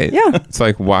it. Right. Yeah. It's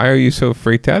like, why are you so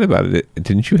freaked out about it?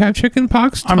 Didn't you have chicken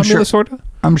pox, Tommy Lasorda?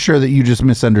 I'm sure that you just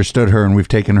misunderstood her and we've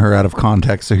taken her out of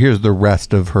context. So here's the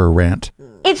rest of her rant.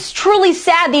 It's truly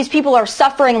sad these people are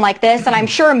suffering like this, and I'm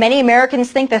sure many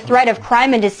Americans think the threat of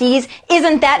crime and disease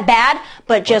isn't that bad,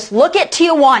 but just look at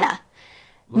Tijuana.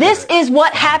 This is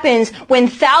what happens when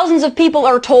thousands of people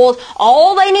are told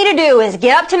all they need to do is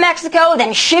get up to Mexico,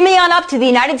 then shimmy on up to the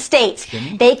United States.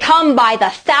 They come by the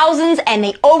thousands and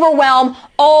they overwhelm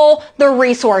all the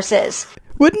resources.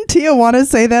 Wouldn't Tijuana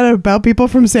say that about people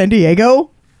from San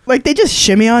Diego? Like, they just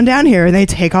shimmy on down here and they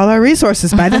take all our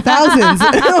resources by the thousands.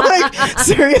 Like,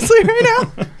 seriously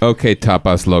right now? Okay,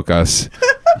 tapas locas.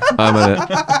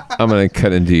 I'm gonna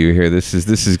cut into you here. This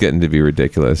is getting to be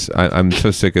ridiculous. I'm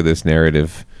so sick of this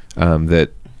narrative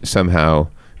that somehow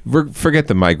forget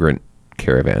the migrant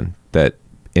caravan, that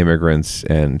immigrants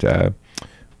and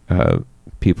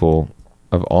people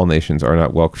of all nations are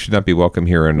not should not be welcome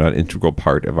here and not an integral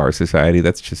part of our society.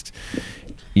 That's just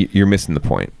you're missing the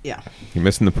point. Yeah. You're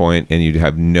missing the point, and you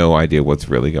have no idea what's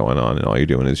really going on, and all you're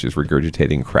doing is just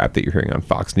regurgitating crap that you're hearing on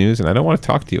Fox News, and I don't want to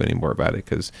talk to you anymore about it,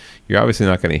 because you're obviously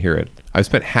not going to hear it. I've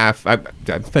spent half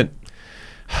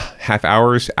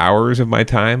hours of my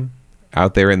time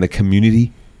out there in the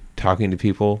community talking to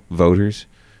people, voters,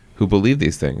 who believe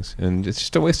these things, and it's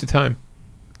just a waste of time.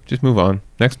 Just move on.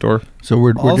 Next door. So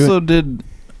we're also did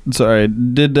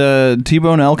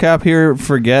T-Bone El Cap here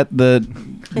forget that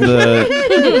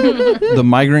the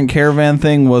migrant caravan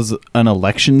thing was an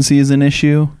election season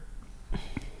issue?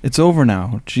 It's over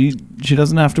now. She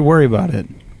doesn't have to worry about it.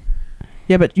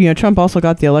 Yeah, but Trump also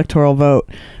got the electoral vote,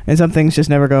 and some things just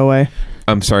never go away.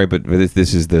 I'm sorry, but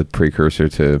this is the precursor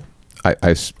to.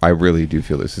 I really do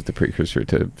feel this is the precursor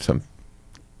to some.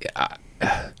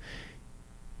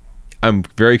 I'm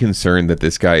very concerned that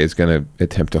this guy is going to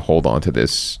attempt to hold on to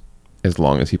this as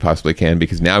long as he possibly can,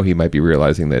 because now he might be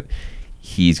realizing that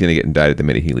he's going to get indicted the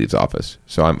minute he leaves office.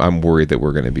 So I'm worried that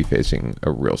we're going to be facing a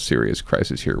real serious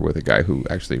crisis here with a guy who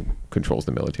actually controls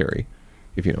the military,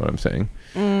 if you know what I'm saying.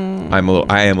 I'm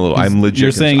legit.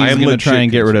 You're saying he's going to try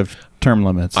and get rid of term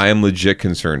limits. I am legit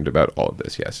concerned about all of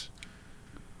this, yes.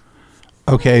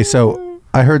 Okay, so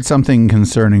I heard something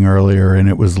concerning earlier, and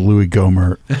it was Louis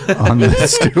Gohmert on the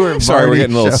Stuart Sorry, we're Varney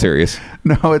getting a little show. serious.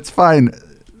 No, it's fine.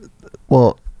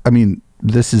 Well, I mean,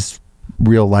 this is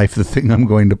real life, the thing I'm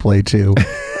going to play too.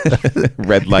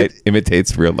 Red light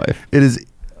imitates real life. It is.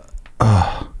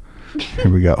 Here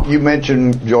we go. You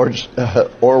mentioned George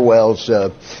Orwell's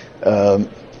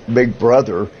Big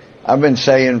Brother. I've been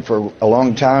saying for a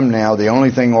long time now, the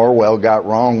only thing Orwell got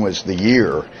wrong was the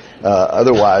year.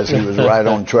 Otherwise, he was right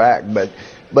on track. But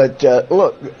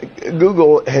look,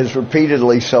 Google has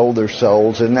repeatedly sold their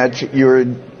souls, and that's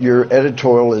your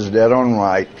editorial is dead on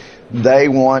right. They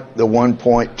want the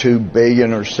 1.2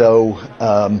 billion or so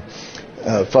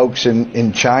folks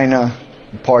in China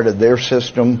part of their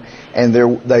system, and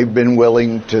they've been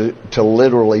willing to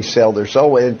literally sell their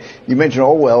soul. And you mentioned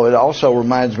Orwell. It also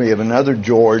reminds me of another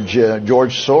George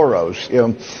Soros,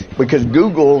 because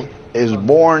Google is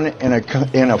born in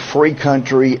a free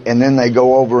country, and then they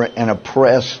go over and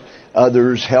oppress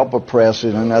others help oppress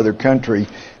in another country.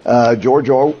 George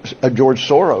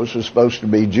Soros was supposed to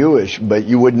be Jewish, but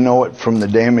you wouldn't know it from the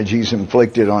damage he's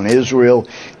inflicted on Israel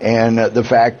and the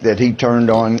fact that he turned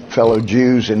on fellow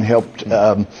Jews and helped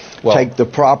take the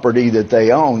property that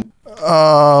they own.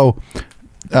 Oh.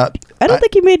 I don't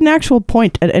think he made an actual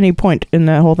point at any point in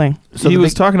that whole thing. So he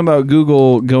was talking about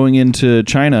Google going into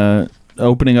China,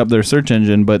 opening up their search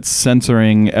engine, but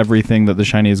censoring everything that the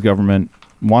Chinese government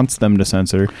wants them to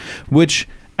censor, which,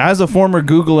 as a former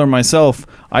Googler myself,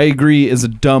 I agree is a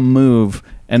dumb move,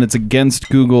 and it's against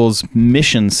Google's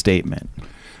mission statement.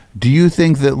 Do you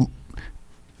think that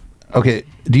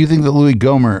Louis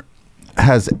Gohmert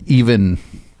has even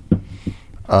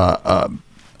a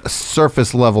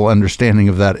surface level understanding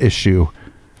of that issue?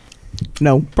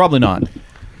 No, probably not.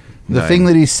 The thing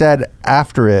that he said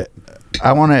after it,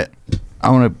 I want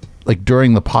to like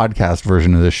during the podcast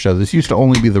version of this show, this used to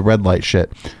only be the red light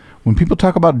shit. When people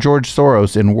talk about George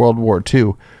Soros in World War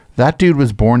II, that dude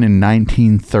was born in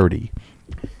 1930.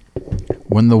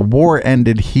 When the war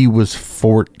ended, he was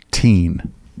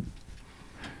 14.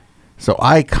 So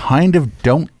I kind of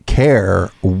don't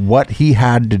care what he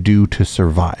had to do to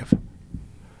survive.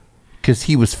 Because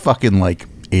he was fucking like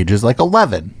ages like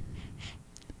 11,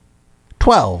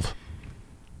 12.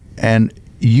 And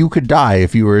you could die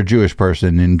if you were a Jewish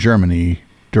person in Germany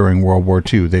during World War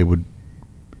II. They would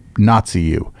Nazi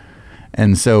you.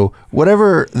 And so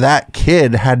whatever that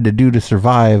kid had to do to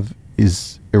survive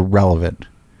is irrelevant.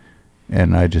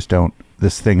 And I just don't,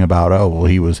 this thing about,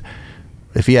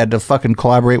 if he had to fucking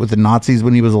collaborate with the Nazis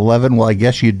when he was 11, well, I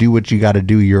guess you do what you got to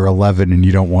do. You're 11 and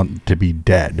you don't want to be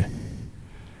dead.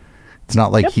 It's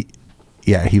not like he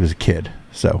was a kid.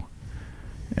 So,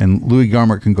 and Louis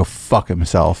Gohmert can go fuck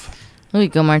himself. Louis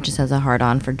Gohmert just has a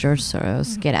hard-on for George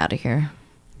Soros. Get out of here.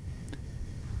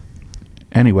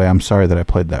 Anyway, I'm sorry that I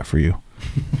played that for you.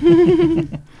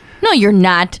 No, you're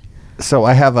not. So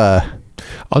I have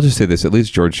I'll just say this. At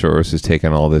least George Soros has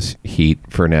taken all this heat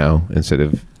for now instead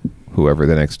of whoever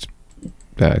the next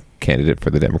candidate for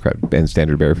the Democrat and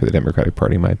standard bearer for the Democratic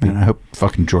Party might be. And I hope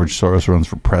fucking George Soros runs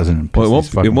for president. Well,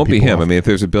 it won't be him. Off. I mean, if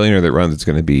there's a billionaire that runs, it's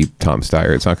going to be Tom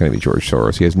Steyer. It's not going to be George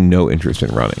Soros. He has no interest in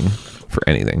running for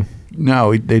anything.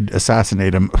 No, they'd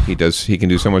assassinate him. He does. He can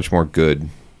do so much more good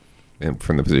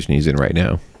from the position he's in right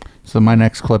now. So my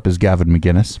next clip is Gavin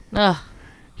McInnes. Ugh.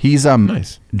 He's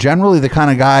generally the kind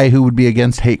of guy who would be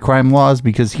against hate crime laws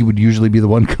because he would usually be the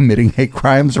one committing hate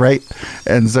crimes, right?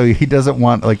 And so he doesn't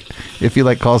want, like, if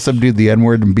he calls some dude the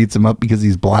N-word and beats him up because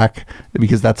he's black,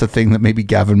 because that's a thing that maybe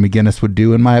Gavin McInnes would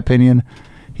do, in my opinion.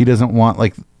 He doesn't want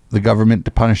the government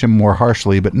to punish him more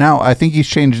harshly. But now I think he's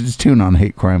changed his tune on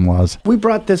hate crime laws. We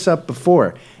brought this up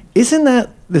before. Isn't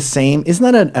that the same?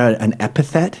 Isn't that an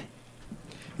epithet?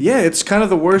 Yeah, it's kind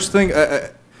of the worst thing.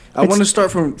 I want to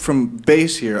start from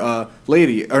base here.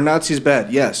 Lady, are Nazis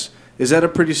bad? Yes. Is that a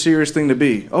pretty serious thing to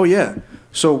be? Oh, yeah.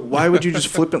 So why would you just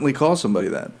flippantly call somebody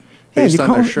that based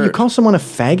on their shirt? You call someone a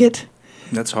faggot?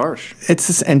 That's harsh.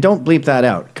 And don't bleep that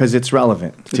out because it's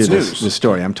relevant to this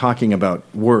story. I'm talking about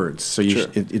words, so Sure.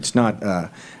 It's not.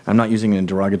 I'm not using it in a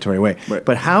derogatory way. Right.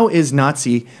 But how is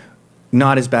Nazi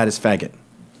not as bad as faggot?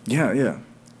 Yeah.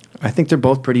 I think they're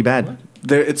both pretty bad.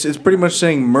 It's pretty much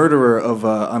saying murderer of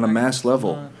on a mass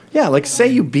level. Yeah, like say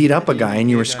you beat up a guy and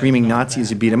you were screaming Nazi as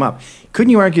you beat him up.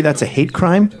 Couldn't you argue that's a hate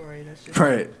crime?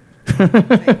 Right.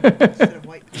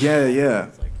 Yeah.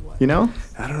 You know?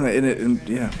 I don't know.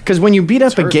 Yeah. Because when you beat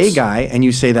up a gay hurts. guy and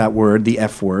you say that word, the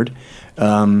F word,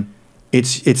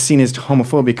 it's seen as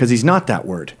homophobic because he's not that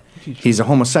word. He's a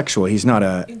homosexual. He's not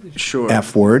a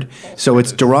F word. So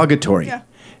it's derogatory. Yeah.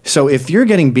 So if you're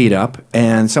getting beat up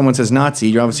and someone says Nazi,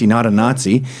 you're obviously not a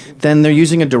Nazi, then they're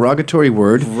using a derogatory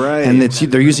word. Right. And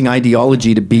they're using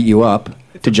ideology to beat you up,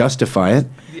 to justify it.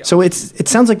 So it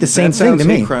sounds like the same thing to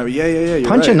me. Crime. Yeah. You're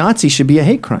Punch right. a Nazi should be a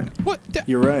hate crime.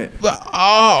 You're right.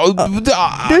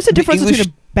 There's a difference between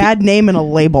a bad name and a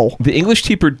label. The English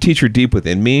teacher deep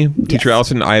within me, Teacher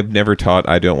Allison, I've never taught.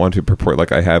 I don't want to purport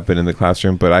like I have been in the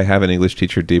classroom, but I have an English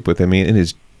teacher deep within me and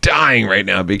is dying right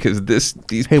now because these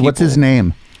people, what's his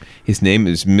name? His name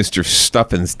is Mr.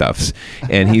 Stuffs,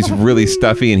 and he's really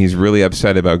stuffy, and he's really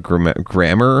upset about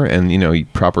grammar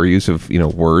and proper use of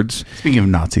words. Speaking of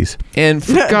Nazis, and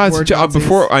for God's sake,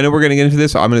 before I know we're going to get into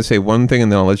this, I'm going to say one thing,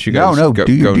 and then I'll let you guys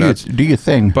go nuts. Do your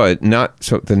thing. But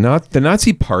the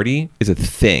Nazi Party is a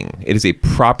thing. It is a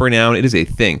proper noun. It is a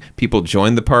thing. People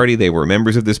joined the party. They were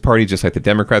members of this party, just like the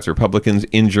Democrats, Republicans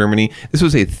in Germany. This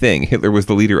was a thing. Hitler was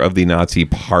the leader of the Nazi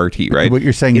Party, right? What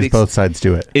you're saying is both sides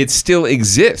do it. It still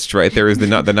exists. Right? right? There is the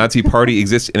Nazi Party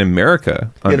exists in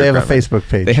America. Yeah, they have a Facebook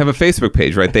page. They have a Facebook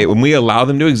page, right? When we allow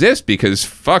them to exist because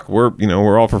fuck,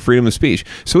 we're all for freedom of speech.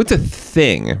 So it's a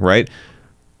thing, right?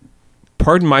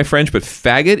 Pardon my French, but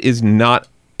faggot is not.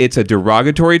 It's a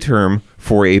derogatory term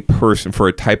for a person, for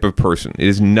a type of person. It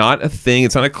is not a thing.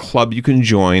 It's not a club you can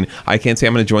join. I can't say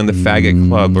I'm going to join the faggot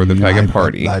club or the faggot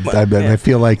party. I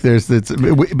feel like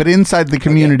but inside the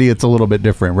community, it's a little bit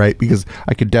different, right? Because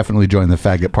I could definitely join the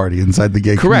faggot party inside the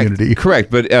gay community.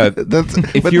 Correct, but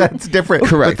that's different.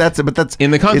 Correct, but that's in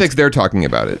the context they're talking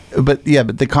about it. But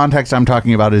the context I'm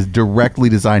talking about is directly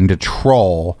designed to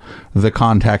troll the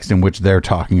context in which they're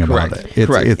talking about it.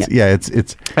 Correct.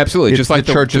 It's absolutely just like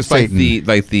the Church of Satan.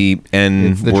 the N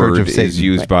word is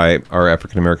used by our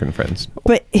African American friends.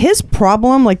 But his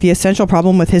problem, like the essential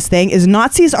problem with his thing, is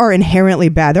Nazis are inherently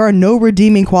bad. There are no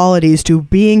redeeming qualities to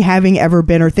having ever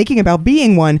been, or thinking about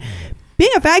being one.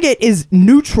 Being a faggot is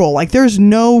neutral. Like there's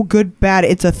no good, bad.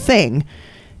 It's a thing,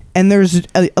 and there's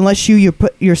unless you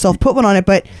put one on it.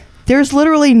 But there's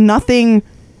literally nothing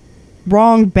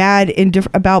wrong, bad,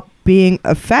 about being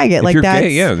a faggot. If like you're that's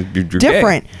gay, you're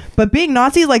different. Gay. But being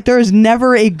Nazi, like there is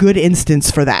never a good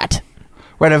instance for that.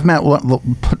 Right, I've met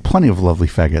plenty of lovely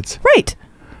faggots. Right.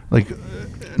 Like,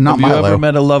 not Have you Milo. ever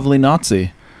met a lovely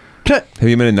Nazi? Have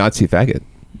you met a Nazi faggot?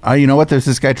 You know what? There's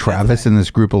this guy Travis in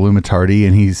this group Illuminati,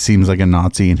 and he seems like a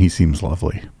Nazi, and he seems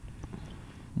lovely.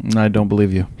 I don't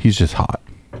believe you. He's just hot.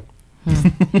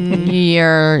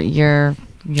 Your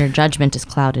judgment is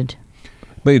clouded.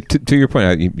 But to your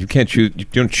point, you can't choose. You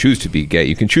don't choose to be gay.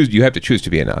 You can choose. You have to choose to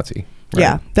be a Nazi. Right?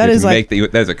 Yeah, that is like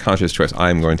that is a conscious choice.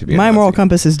 I'm going to be. My a Nazi. moral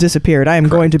compass has disappeared. I am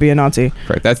going to be a Nazi.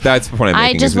 Correct. That's the point I'm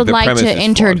making. I just would like to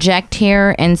interject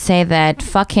here and say that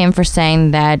fuck him for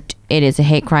saying that it is a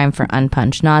hate crime for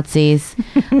unpunched Nazis.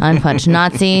 Unpunched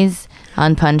Nazis.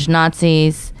 Unpunched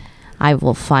Nazis. I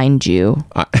will find you.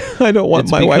 I don't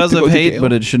want my wife to go to jail. It's because of hate,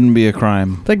 but it shouldn't be a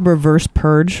crime. It's like reverse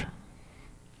purge.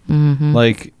 Mm-hmm.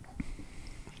 Like,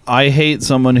 I hate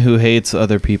someone who hates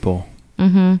other people.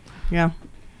 Mm-hmm. Yeah.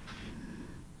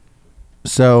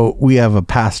 So we have a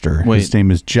pastor. His name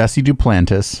is Jesse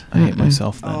Duplantis. I hate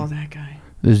myself then. Oh, that guy.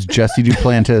 This is Jesse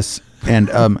Duplantis,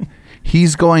 and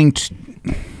he's going to,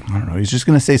 I don't know, he's just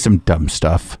going to say some dumb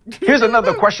stuff. Here's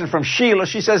another question from Sheila.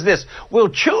 She says this: will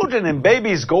children and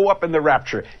babies go up in the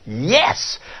rapture?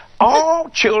 Yes. All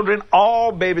children,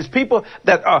 all babies, people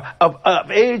that are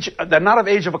of age, they're not of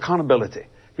age of accountability.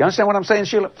 You understand what I'm saying,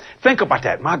 Sheila? Think about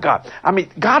that. My God. I mean,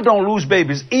 God don't lose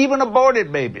babies, even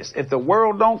aborted babies. If the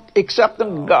world don't accept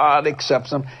them, God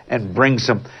accepts them and brings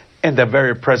them in the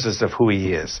very presence of who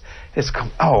he is.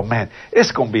 Oh, man,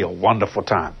 it's going to be a wonderful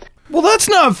time. Well, that's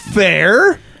not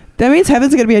fair. That means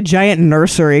heaven's going to be a giant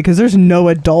nursery because there's no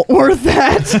adult worth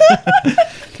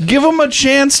that. Give them a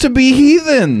chance to be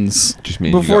heathens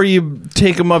before you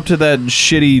take them up to that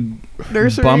shitty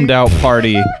nursery bummed out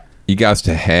party. You got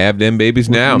to have them babies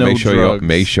now. No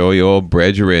make sure your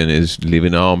brethren is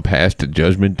living on past the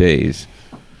judgment days.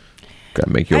 Got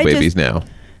to make your babies now.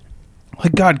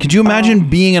 Like, God, could you imagine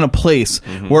being in a place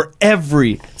where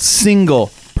every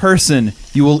single person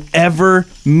you will ever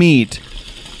meet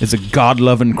is a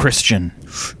God-loving Christian?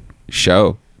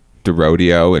 Show the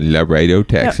rodeo in Laredo,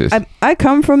 Texas. Yeah, I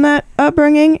come from that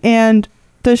upbringing, and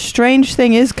the strange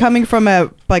thing is coming from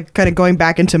kind of going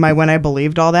back into when I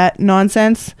believed all that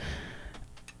nonsense.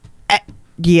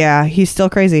 Yeah, he's still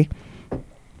crazy.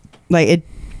 Like it.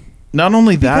 Not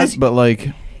only that, but like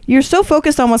you're so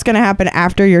focused on what's going to happen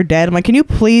after you're dead. I'm like, can you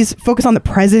please focus on the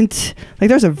present? Like,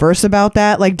 there's a verse about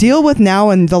that. Like, deal with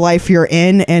now and the life you're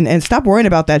in, and stop worrying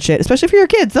about that shit. Especially for your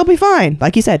kids, they'll be fine.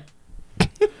 Like you said.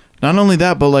 Not only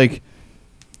that, but like,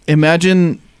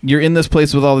 imagine you're in this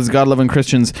place with all these God-loving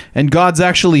Christians, and God's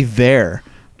actually there,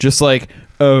 just like,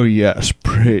 oh yes,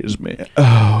 praise me. Oh,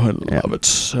 I love it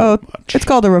so much. It's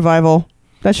called a revival.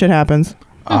 That shit happens.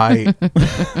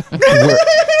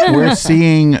 We're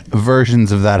seeing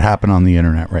versions of that happen on the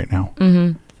internet right now.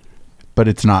 Mm-hmm. But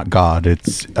it's not God.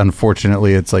 It's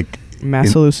unfortunately, it's like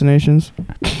mass hallucinations.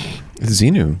 It's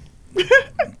Xenu.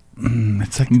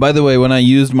 It's like. By the way, when I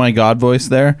used my God voice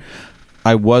there,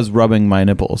 I was rubbing my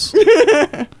nipples.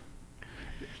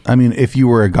 I mean, if you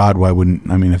were a god, why wouldn't?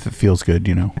 I mean, if it feels good,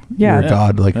 you know, yeah, you're a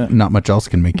god. Like, not much else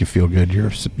can make you feel good.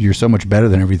 You're so much better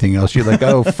than everything else. You're like,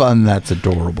 oh, fun, that's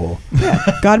adorable. Yeah.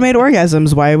 God made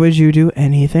orgasms. Why would you do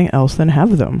anything else than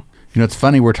have them? You know, it's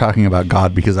funny we're talking about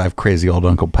God because I have crazy old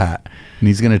Uncle Pat, and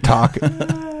he's going to talk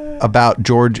about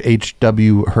George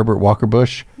H.W. Herbert Walker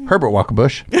Bush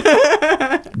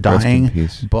dying,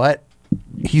 but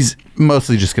he's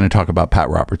mostly just going to talk about Pat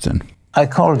Robertson. I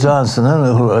called John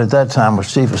Sununu, who at that time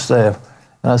was chief of staff,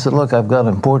 and I said, look, I've got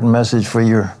an important message for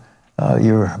your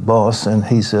your boss, and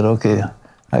he said, okay,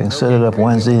 I can set it up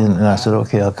Wednesday, and I said,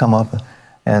 okay, I'll come up.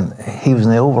 And he was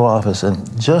in the Oval Office,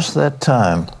 and just that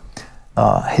time,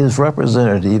 his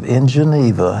representative in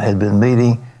Geneva had been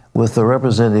meeting with the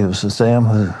representative of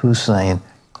Saddam Hussein,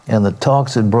 and the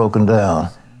talks had broken down.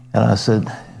 And I said,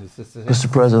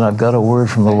 Mr. President, I've got a word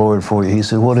from the Lord for you. He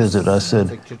said, what is it? I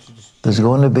said, there's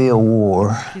going to be a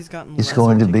war. It's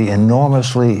going to be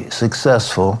enormously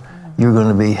successful. You're going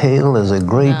to be hailed as a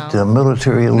great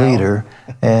military leader,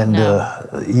 and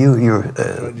your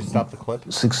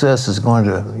success is going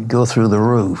to go through the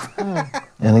roof.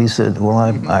 And he said, well,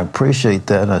 I appreciate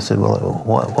that. And I said, well,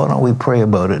 why don't we pray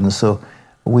about it? And so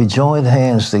we joined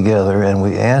hands together, and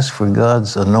we asked for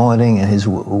God's anointing and his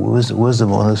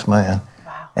wisdom on this man.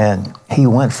 And he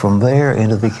went from there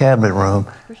into the cabinet room,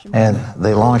 and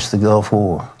they launched the Gulf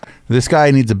War. This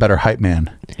guy needs a better hype man.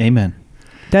 Amen.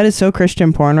 That is so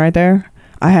Christian porn right there.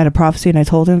 I had a prophecy and I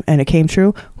told him, and it came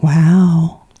true.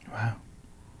 Wow.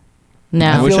 No,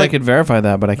 I wish I could verify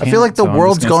that, but I can't. I feel like the so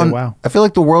world's gone. Wow. I feel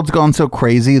like the world's gone so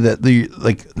crazy that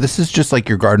this is just like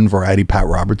your garden variety Pat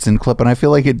Robertson clip, and I feel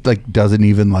like it doesn't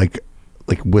even like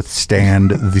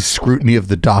withstand the scrutiny of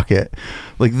the docket.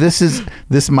 Like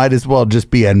this might as well just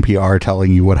be NPR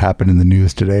telling you what happened in the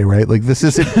news today, right? Like this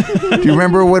isn't. Do you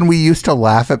remember when we used to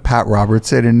laugh at Pat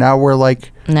Robertson, and now we're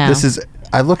like, this is.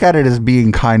 I look at it as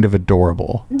being kind of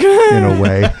adorable in a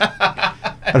way.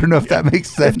 I don't know if that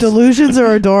makes sense. If delusions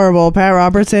are adorable, Pat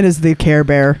Robertson is the Care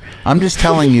Bear. I'm just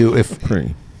telling you if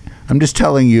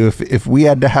we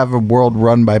had to have a world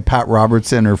run by Pat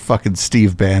Robertson or fucking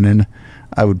Steve Bannon,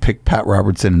 I would pick Pat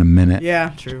Robertson in a minute. Yeah,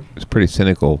 true. It's pretty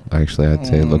cynical, actually. I'd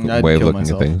say way of looking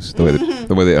at things.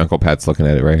 The way that Uncle Pat's looking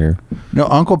at it right here. No,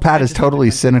 Uncle Pat is totally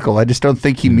cynical. I just don't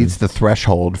think he meets the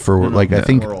threshold for I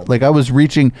think I was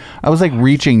reaching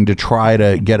to try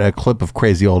to get a clip of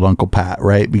crazy old Uncle Pat,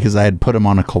 right? Because I had put him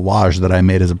on a collage that I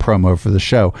made as a promo for the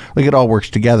show. Like it all works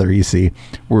together. You see,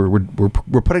 we're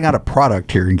putting out a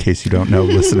product here. In case you don't know,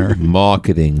 listener,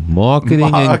 marketing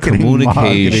and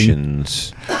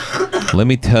communications. Let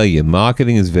me tell you,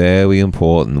 marketing is very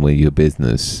important with your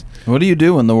business. What do you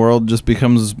do when the world just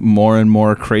becomes more and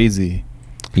more crazy?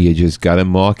 You just got to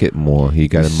market more. You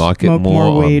got to market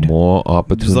more on more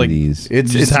opportunities. You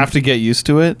just have to get used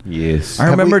to it? Yes. I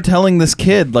remember telling this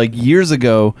kid years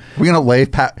ago. We're going to lay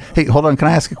Pat. Hey, hold on. Can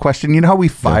I ask a question? You know how we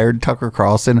fired Tucker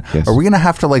Carlson? Yes. Are we going to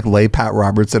have to lay Pat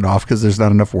Robertson off because there's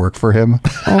not enough work for him? We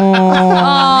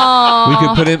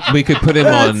could put him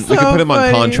on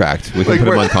contract. We can put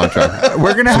him on contract.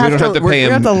 We're going to we don't have to pay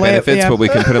him benefits, but we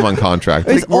can put him on contract.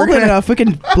 He's old enough. We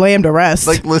can lay him to rest.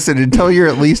 Listen, until you're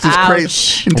at least as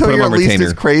crazy. Until you're at least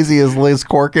as crazy as Liz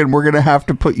Corkin, we're going to have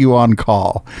to put you on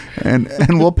call, and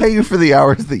we'll pay you for the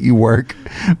hours that you work,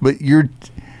 but you're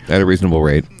at a reasonable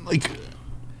rate.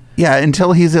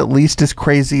 Until he's at least as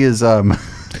crazy as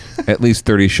at least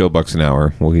 30 $bucks an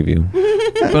hour we'll give you.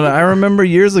 But I remember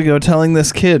years ago telling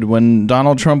this kid when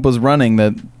Donald Trump was running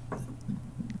that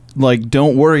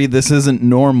don't worry, this isn't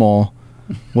normal.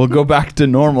 We'll go back to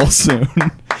normal soon.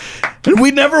 And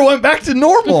we never went back to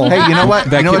normal. Hey, you know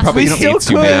what? That kid probably hates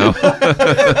you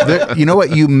now. You know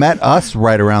what? You met us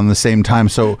right around the same time,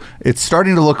 so it's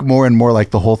starting to look more and more like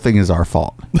the whole thing is our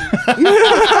fault.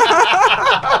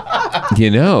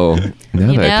 Now that I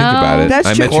think about it, that's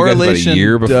I true. met you guys about a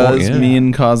year before. Does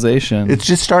mean causation. It's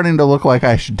just starting to look like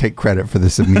I should take credit for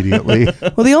this immediately.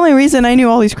 Well, the only reason I knew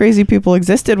all these crazy people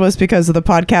existed was because of the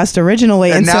podcast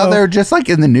originally. And now they're just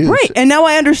in the news. Right. And now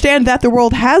I understand that the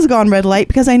world has gone red light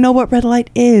because I know what red light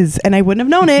is. And I wouldn't have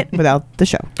known it without the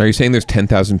show. Are you saying there's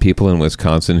 10,000 people in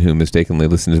Wisconsin who mistakenly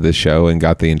listened to this show and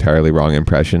got the entirely wrong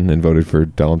impression and voted for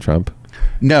Donald Trump?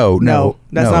 No,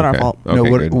 that's not our fault.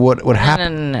 Okay, what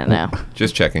happened? No.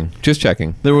 Just checking.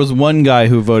 There was one guy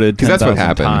who voted 10,000 that's what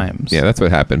happened. times. Yeah, that's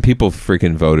what happened. People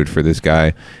freaking voted for this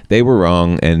guy. They were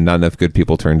wrong, and not enough good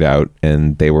people turned out,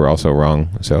 and they were also wrong.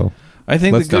 So I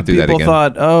think the good people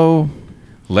thought,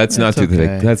 let's not do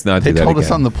that. Let's not do that. They told us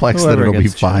on the Plex that it'll be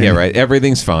fine. Yeah, right.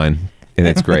 Everything's fine, and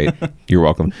it's great. You're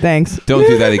welcome. Thanks. Don't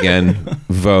do that again.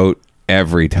 Vote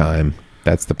every time.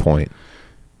 That's the point.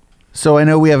 So I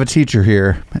know we have a teacher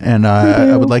here, and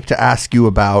I would like to ask you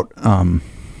about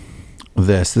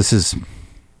this. This is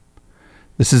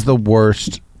the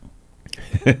worst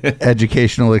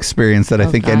educational experience that I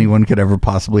think anyone could ever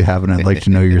possibly have, and I'd like to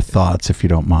know your thoughts, if you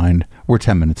don't mind. We're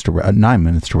 9 minutes to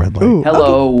red light. Ooh,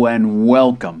 hello and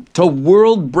welcome to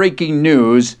World Breaking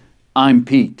News. I'm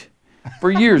Pete.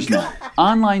 For years now,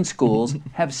 online schools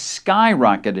have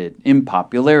skyrocketed in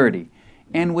popularity.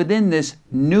 And within this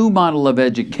new model of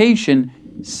education,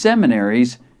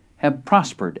 seminaries have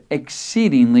prospered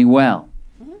exceedingly well.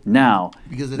 Now,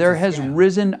 there has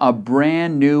risen a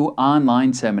brand new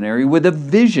online seminary with a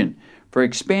vision for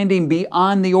expanding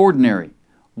beyond the ordinary.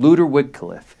 Luther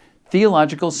Wycliffe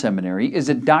Theological Seminary is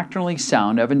a doctrinally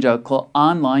sound evangelical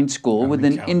online school with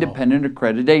an independent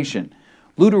accreditation.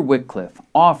 Luther Wycliffe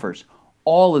offers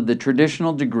all of the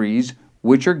traditional degrees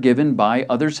which are given by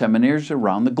other seminaries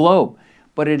around the globe,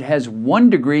 but it has one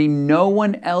degree no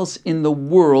one else in the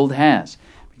world has,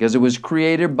 because it was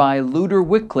created by Luther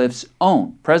Wycliffe's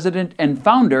own president and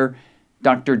founder,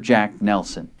 Dr. Jack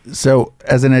Nelson. So,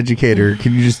 as an educator,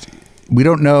 can you we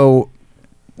don't know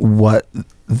what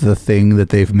the thing that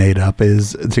they've made up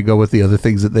is to go with the other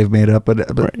things that they've made up, but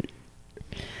right.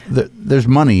 There's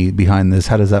money behind this.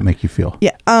 How does that make you feel?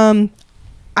 Yeah.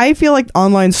 I feel like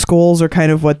online schools are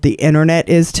kind of what the internet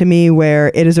is to me,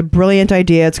 where it is a brilliant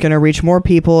idea. It's going to reach more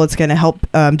people. It's going to help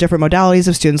different modalities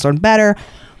of students learn better.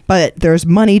 But there's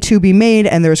money to be made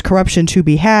and there's corruption to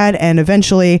be had. And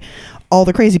eventually all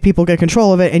the crazy people get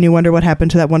control of it. And you wonder what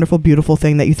happened to that wonderful, beautiful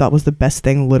thing that you thought was the best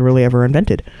thing literally ever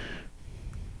invented.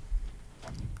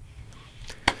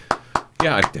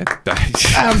 Yeah.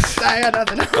 I had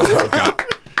nothing else. Oh, God.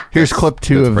 Here's clip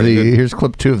two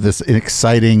of this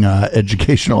exciting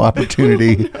educational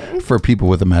opportunity for people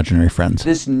with imaginary friends.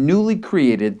 This newly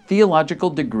created theological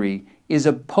degree is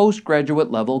a postgraduate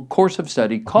level course of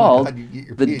study called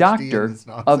the Doctor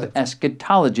of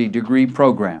Eschatology degree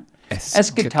program.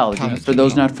 Eschatology, for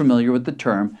those not familiar with the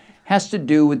term, has to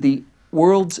do with the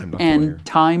world's end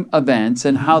time events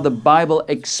and how the Bible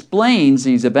explains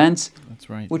these events,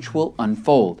 which will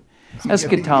unfold.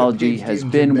 Eschatology has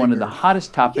been one of the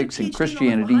hottest topics in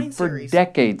Christianity for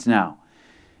decades now,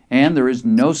 and there is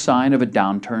no sign of a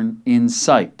downturn in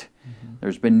sight.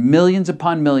 There's been millions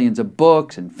upon millions of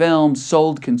books and films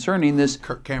sold concerning this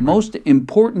most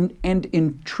important and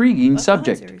intriguing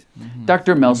subject.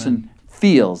 Dr. Nelson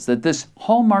feels that this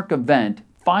hallmark event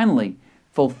finally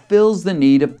fulfills the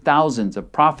need of thousands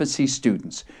of prophecy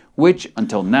students, which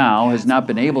until now has not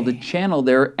been able to channel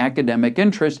their academic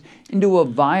interest into a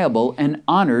viable and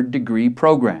honored degree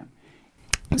program.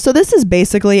 So this is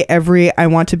basically every I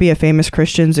want to be a famous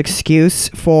Christian's excuse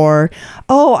for,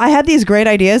 oh, I had these great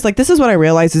ideas. Like, this is what I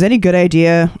realized is any good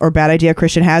idea or bad idea a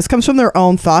Christian has comes from their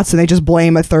own thoughts, and they just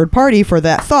blame a third party for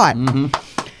that thought.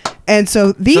 And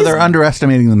so they're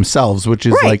underestimating themselves, which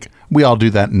is like, we all do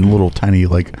that in little tiny,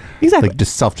 like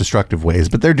just self-destructive ways,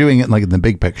 but they're doing it like in the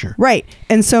big picture. Right.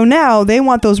 And so now they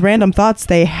want those random thoughts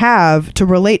they have to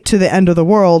relate to the end of the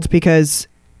world, because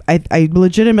I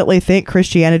legitimately think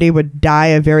Christianity would die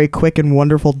a very quick and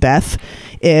wonderful death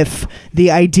if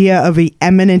the idea of the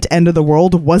imminent end of the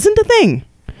world wasn't a thing.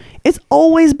 It's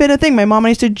always been a thing. My mom and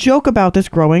I used to joke about this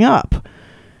growing up.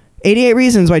 88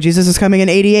 Reasons Why Jesus is Coming in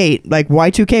 88. Like,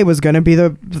 Y2K was going to be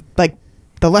the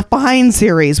Left Behind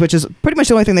series, which is pretty much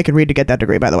the only thing they could read to get that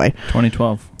degree, by the way.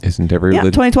 2012. Isn't every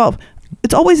religion? 2012.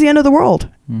 It's always the end of the world.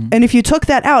 And if you took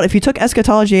that out, if you took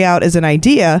eschatology out as an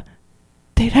idea,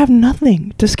 they'd have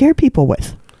nothing to scare people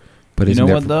with. But you know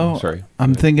what, though? Sorry.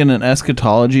 I'm thinking an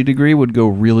eschatology degree would go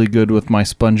really good with my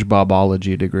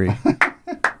SpongeBobology degree.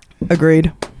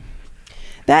 Agreed.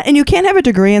 That, and you can't have a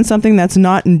degree in something that's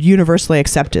not universally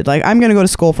accepted. Like, I'm going to go to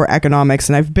school for economics,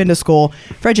 and I've been to school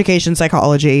for education,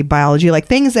 psychology, biology, like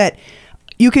things that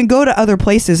you can go to other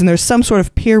places and there's some sort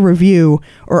of peer review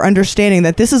or understanding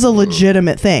that this is a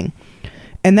legitimate thing.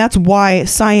 And that's why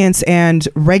science and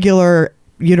regular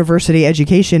university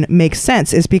education makes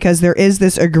sense, is because there is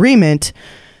this agreement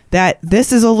that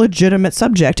this is a legitimate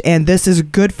subject and this is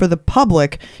good for the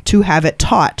public to have it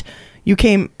taught. You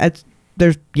came at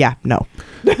no.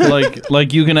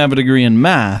 like you can have a degree in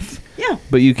math,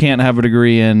 but you can't have a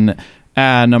degree in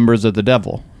numbers of the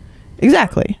devil.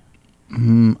 Exactly.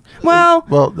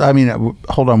 Well, I mean,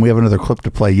 hold on. We have another clip to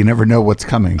play. You never know what's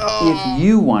coming. If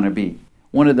you want to be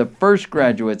one of the first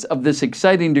graduates of this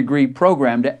exciting degree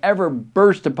program to ever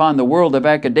burst upon the world of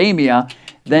academia,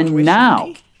 then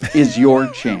now is your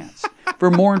chance. For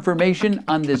more information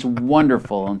on this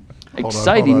wonderful,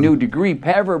 exciting new degree,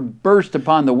 ever burst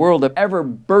upon the world of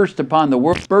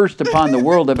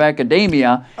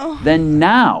academia, then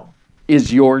now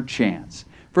is your chance.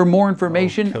 For more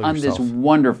information on this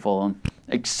wonderful,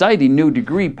 exciting new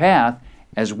degree path,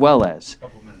 as well as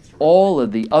all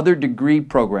of the other degree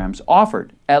programs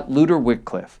offered at Luther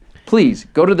Wycliffe, please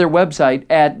go to their website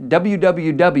at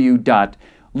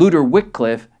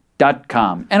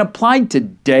www.lutherwycliffe.com and apply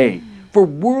today. For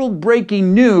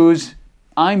world-breaking news,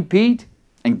 I'm Pete,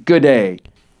 and good day.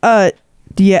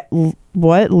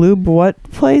 What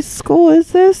place school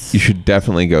is this? You should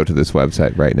definitely go to this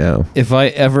website right now. If I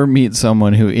ever meet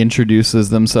someone who introduces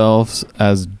themselves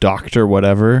as Dr.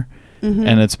 Whatever,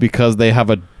 and it's because they have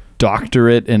a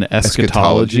doctorate in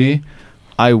eschatology,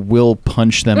 I will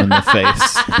punch them in the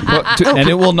face. And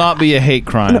it will not be a hate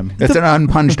crime. It's an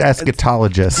unpunched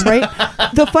eschatologist. Right?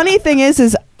 The funny thing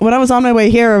is when I was on my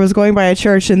way here, I was going by a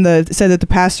church and said that the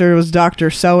pastor was Dr.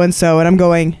 So-and-so, and I'm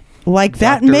going, like,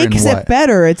 that makes it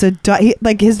better. It's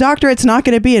like his doctorate's not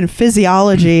going to be in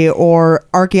physiology or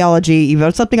archaeology, even.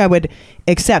 It's something I would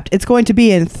accept. It's going to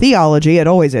be in theology. It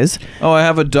always is. Oh, I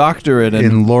have a doctorate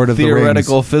in Lord of the Rings.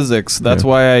 Theoretical physics. That's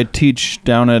why I teach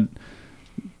down at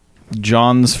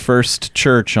John's First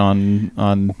Church on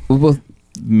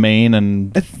Maine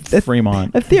and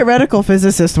Fremont. A theoretical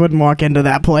physicist wouldn't walk into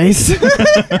that place.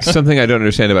 Something I don't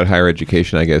understand about higher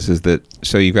education, I guess, is that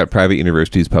so you've got private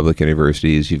universities, public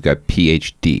universities, you've got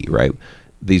PhD, right?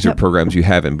 These are programs you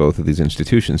have in both of these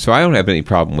institutions. So I don't have any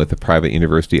problem with a private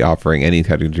university offering any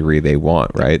kind of degree they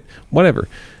want, right? Whatever.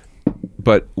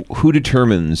 But who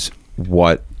determines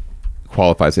what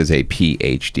qualifies as a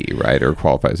PhD, right? Or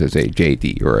qualifies as a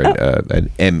JD or an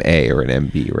MA or an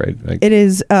MB, right? Like, it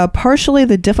is partially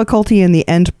the difficulty in the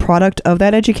end product of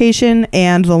that education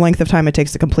and the length of time it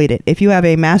takes to complete it. If you have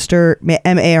a master,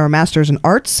 MA or master's in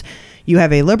arts, you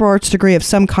have a liberal arts degree of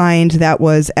some kind that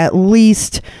was at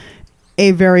least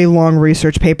a very long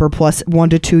research paper plus 1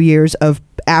 to 2 years of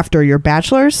after your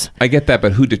bachelor's. I get that,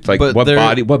 but who did what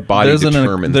body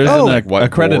determines there's that? an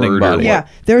accrediting body. Yeah,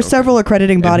 there are several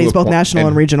accrediting bodies, both national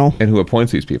and regional. And who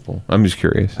appoints these people? I'm just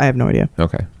curious. I have no idea.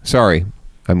 Okay, sorry,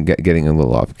 I'm getting a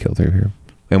little off kilter here,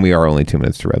 and we are only 2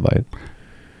 minutes to red light.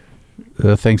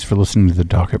 Thanks for listening to the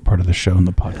docket part of the show and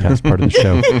the podcast part of the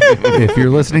show. If you're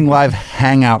listening live,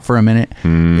 hang out for a minute.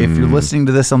 If you're listening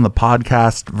to this on the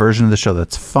podcast version of the show,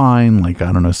 that's fine. Like,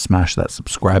 I don't know, smash that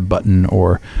subscribe button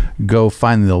or go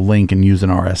find the link and use an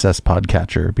RSS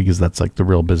podcatcher, because that's like the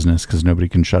real business, because nobody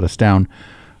can shut us down.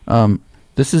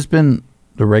 This has been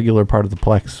the regular part of the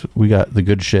Plex. We got the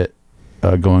good shit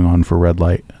going on for red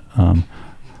light.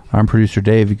 I'm producer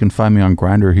Dave. You can find me on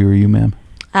Grindr. Who are you, ma'am?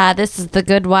 This is The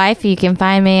Good Wife. You can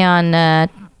find me on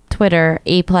Twitter,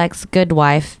 Eplex Good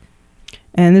Wife.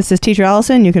 And this is Teacher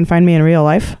Allison. You can find me in real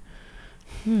life.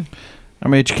 I'm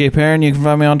HK Perrin. You can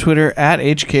find me on Twitter at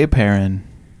HK Perrin.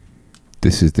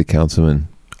 This is the councilman.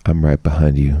 I'm right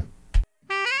behind you.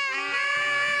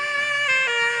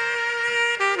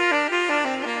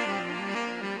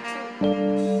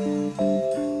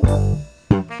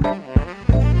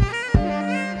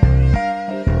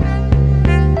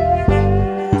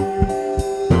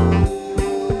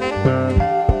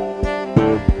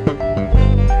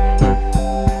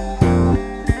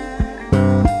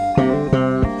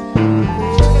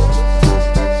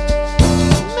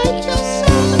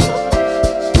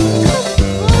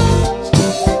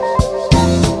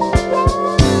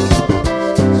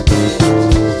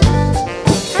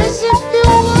 As if you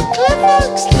were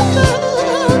Clifford's the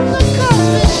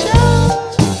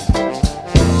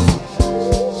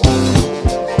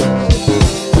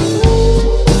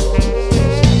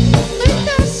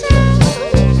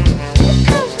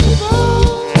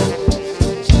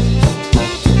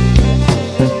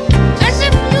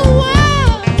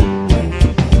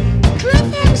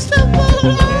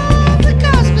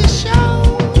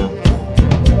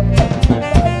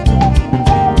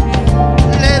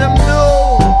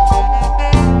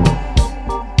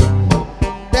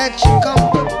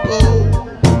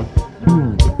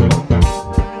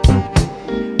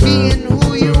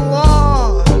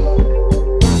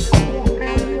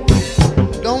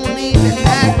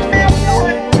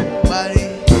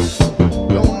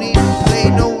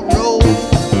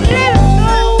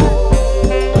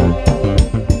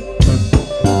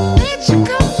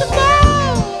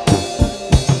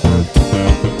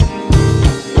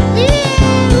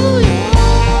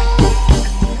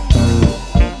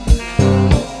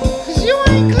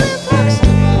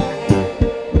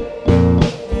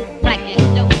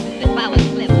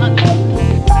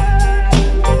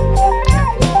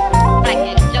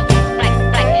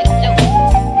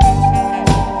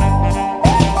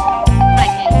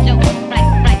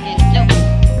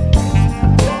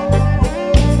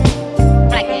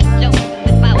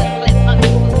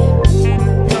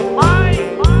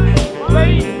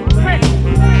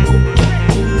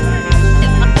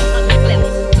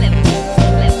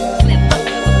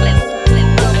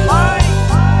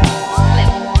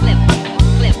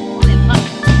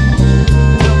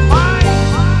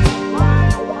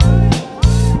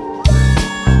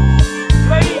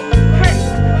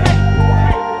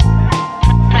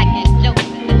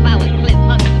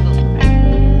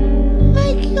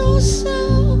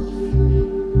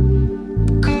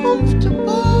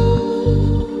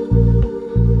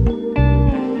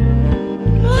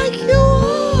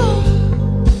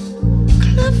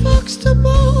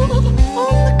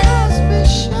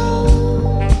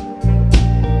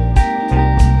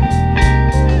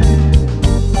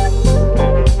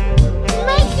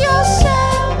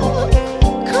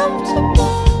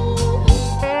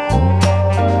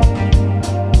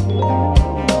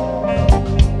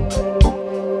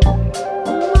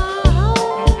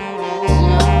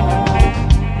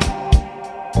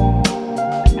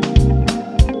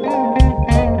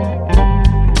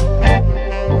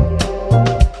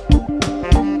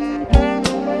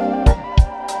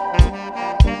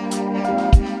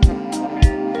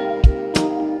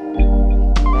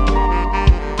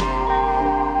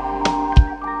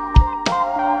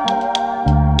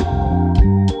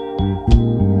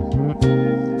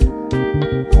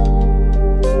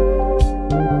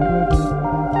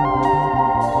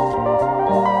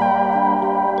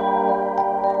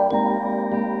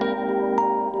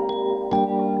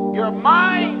Your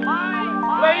mind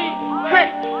plays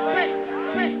tricks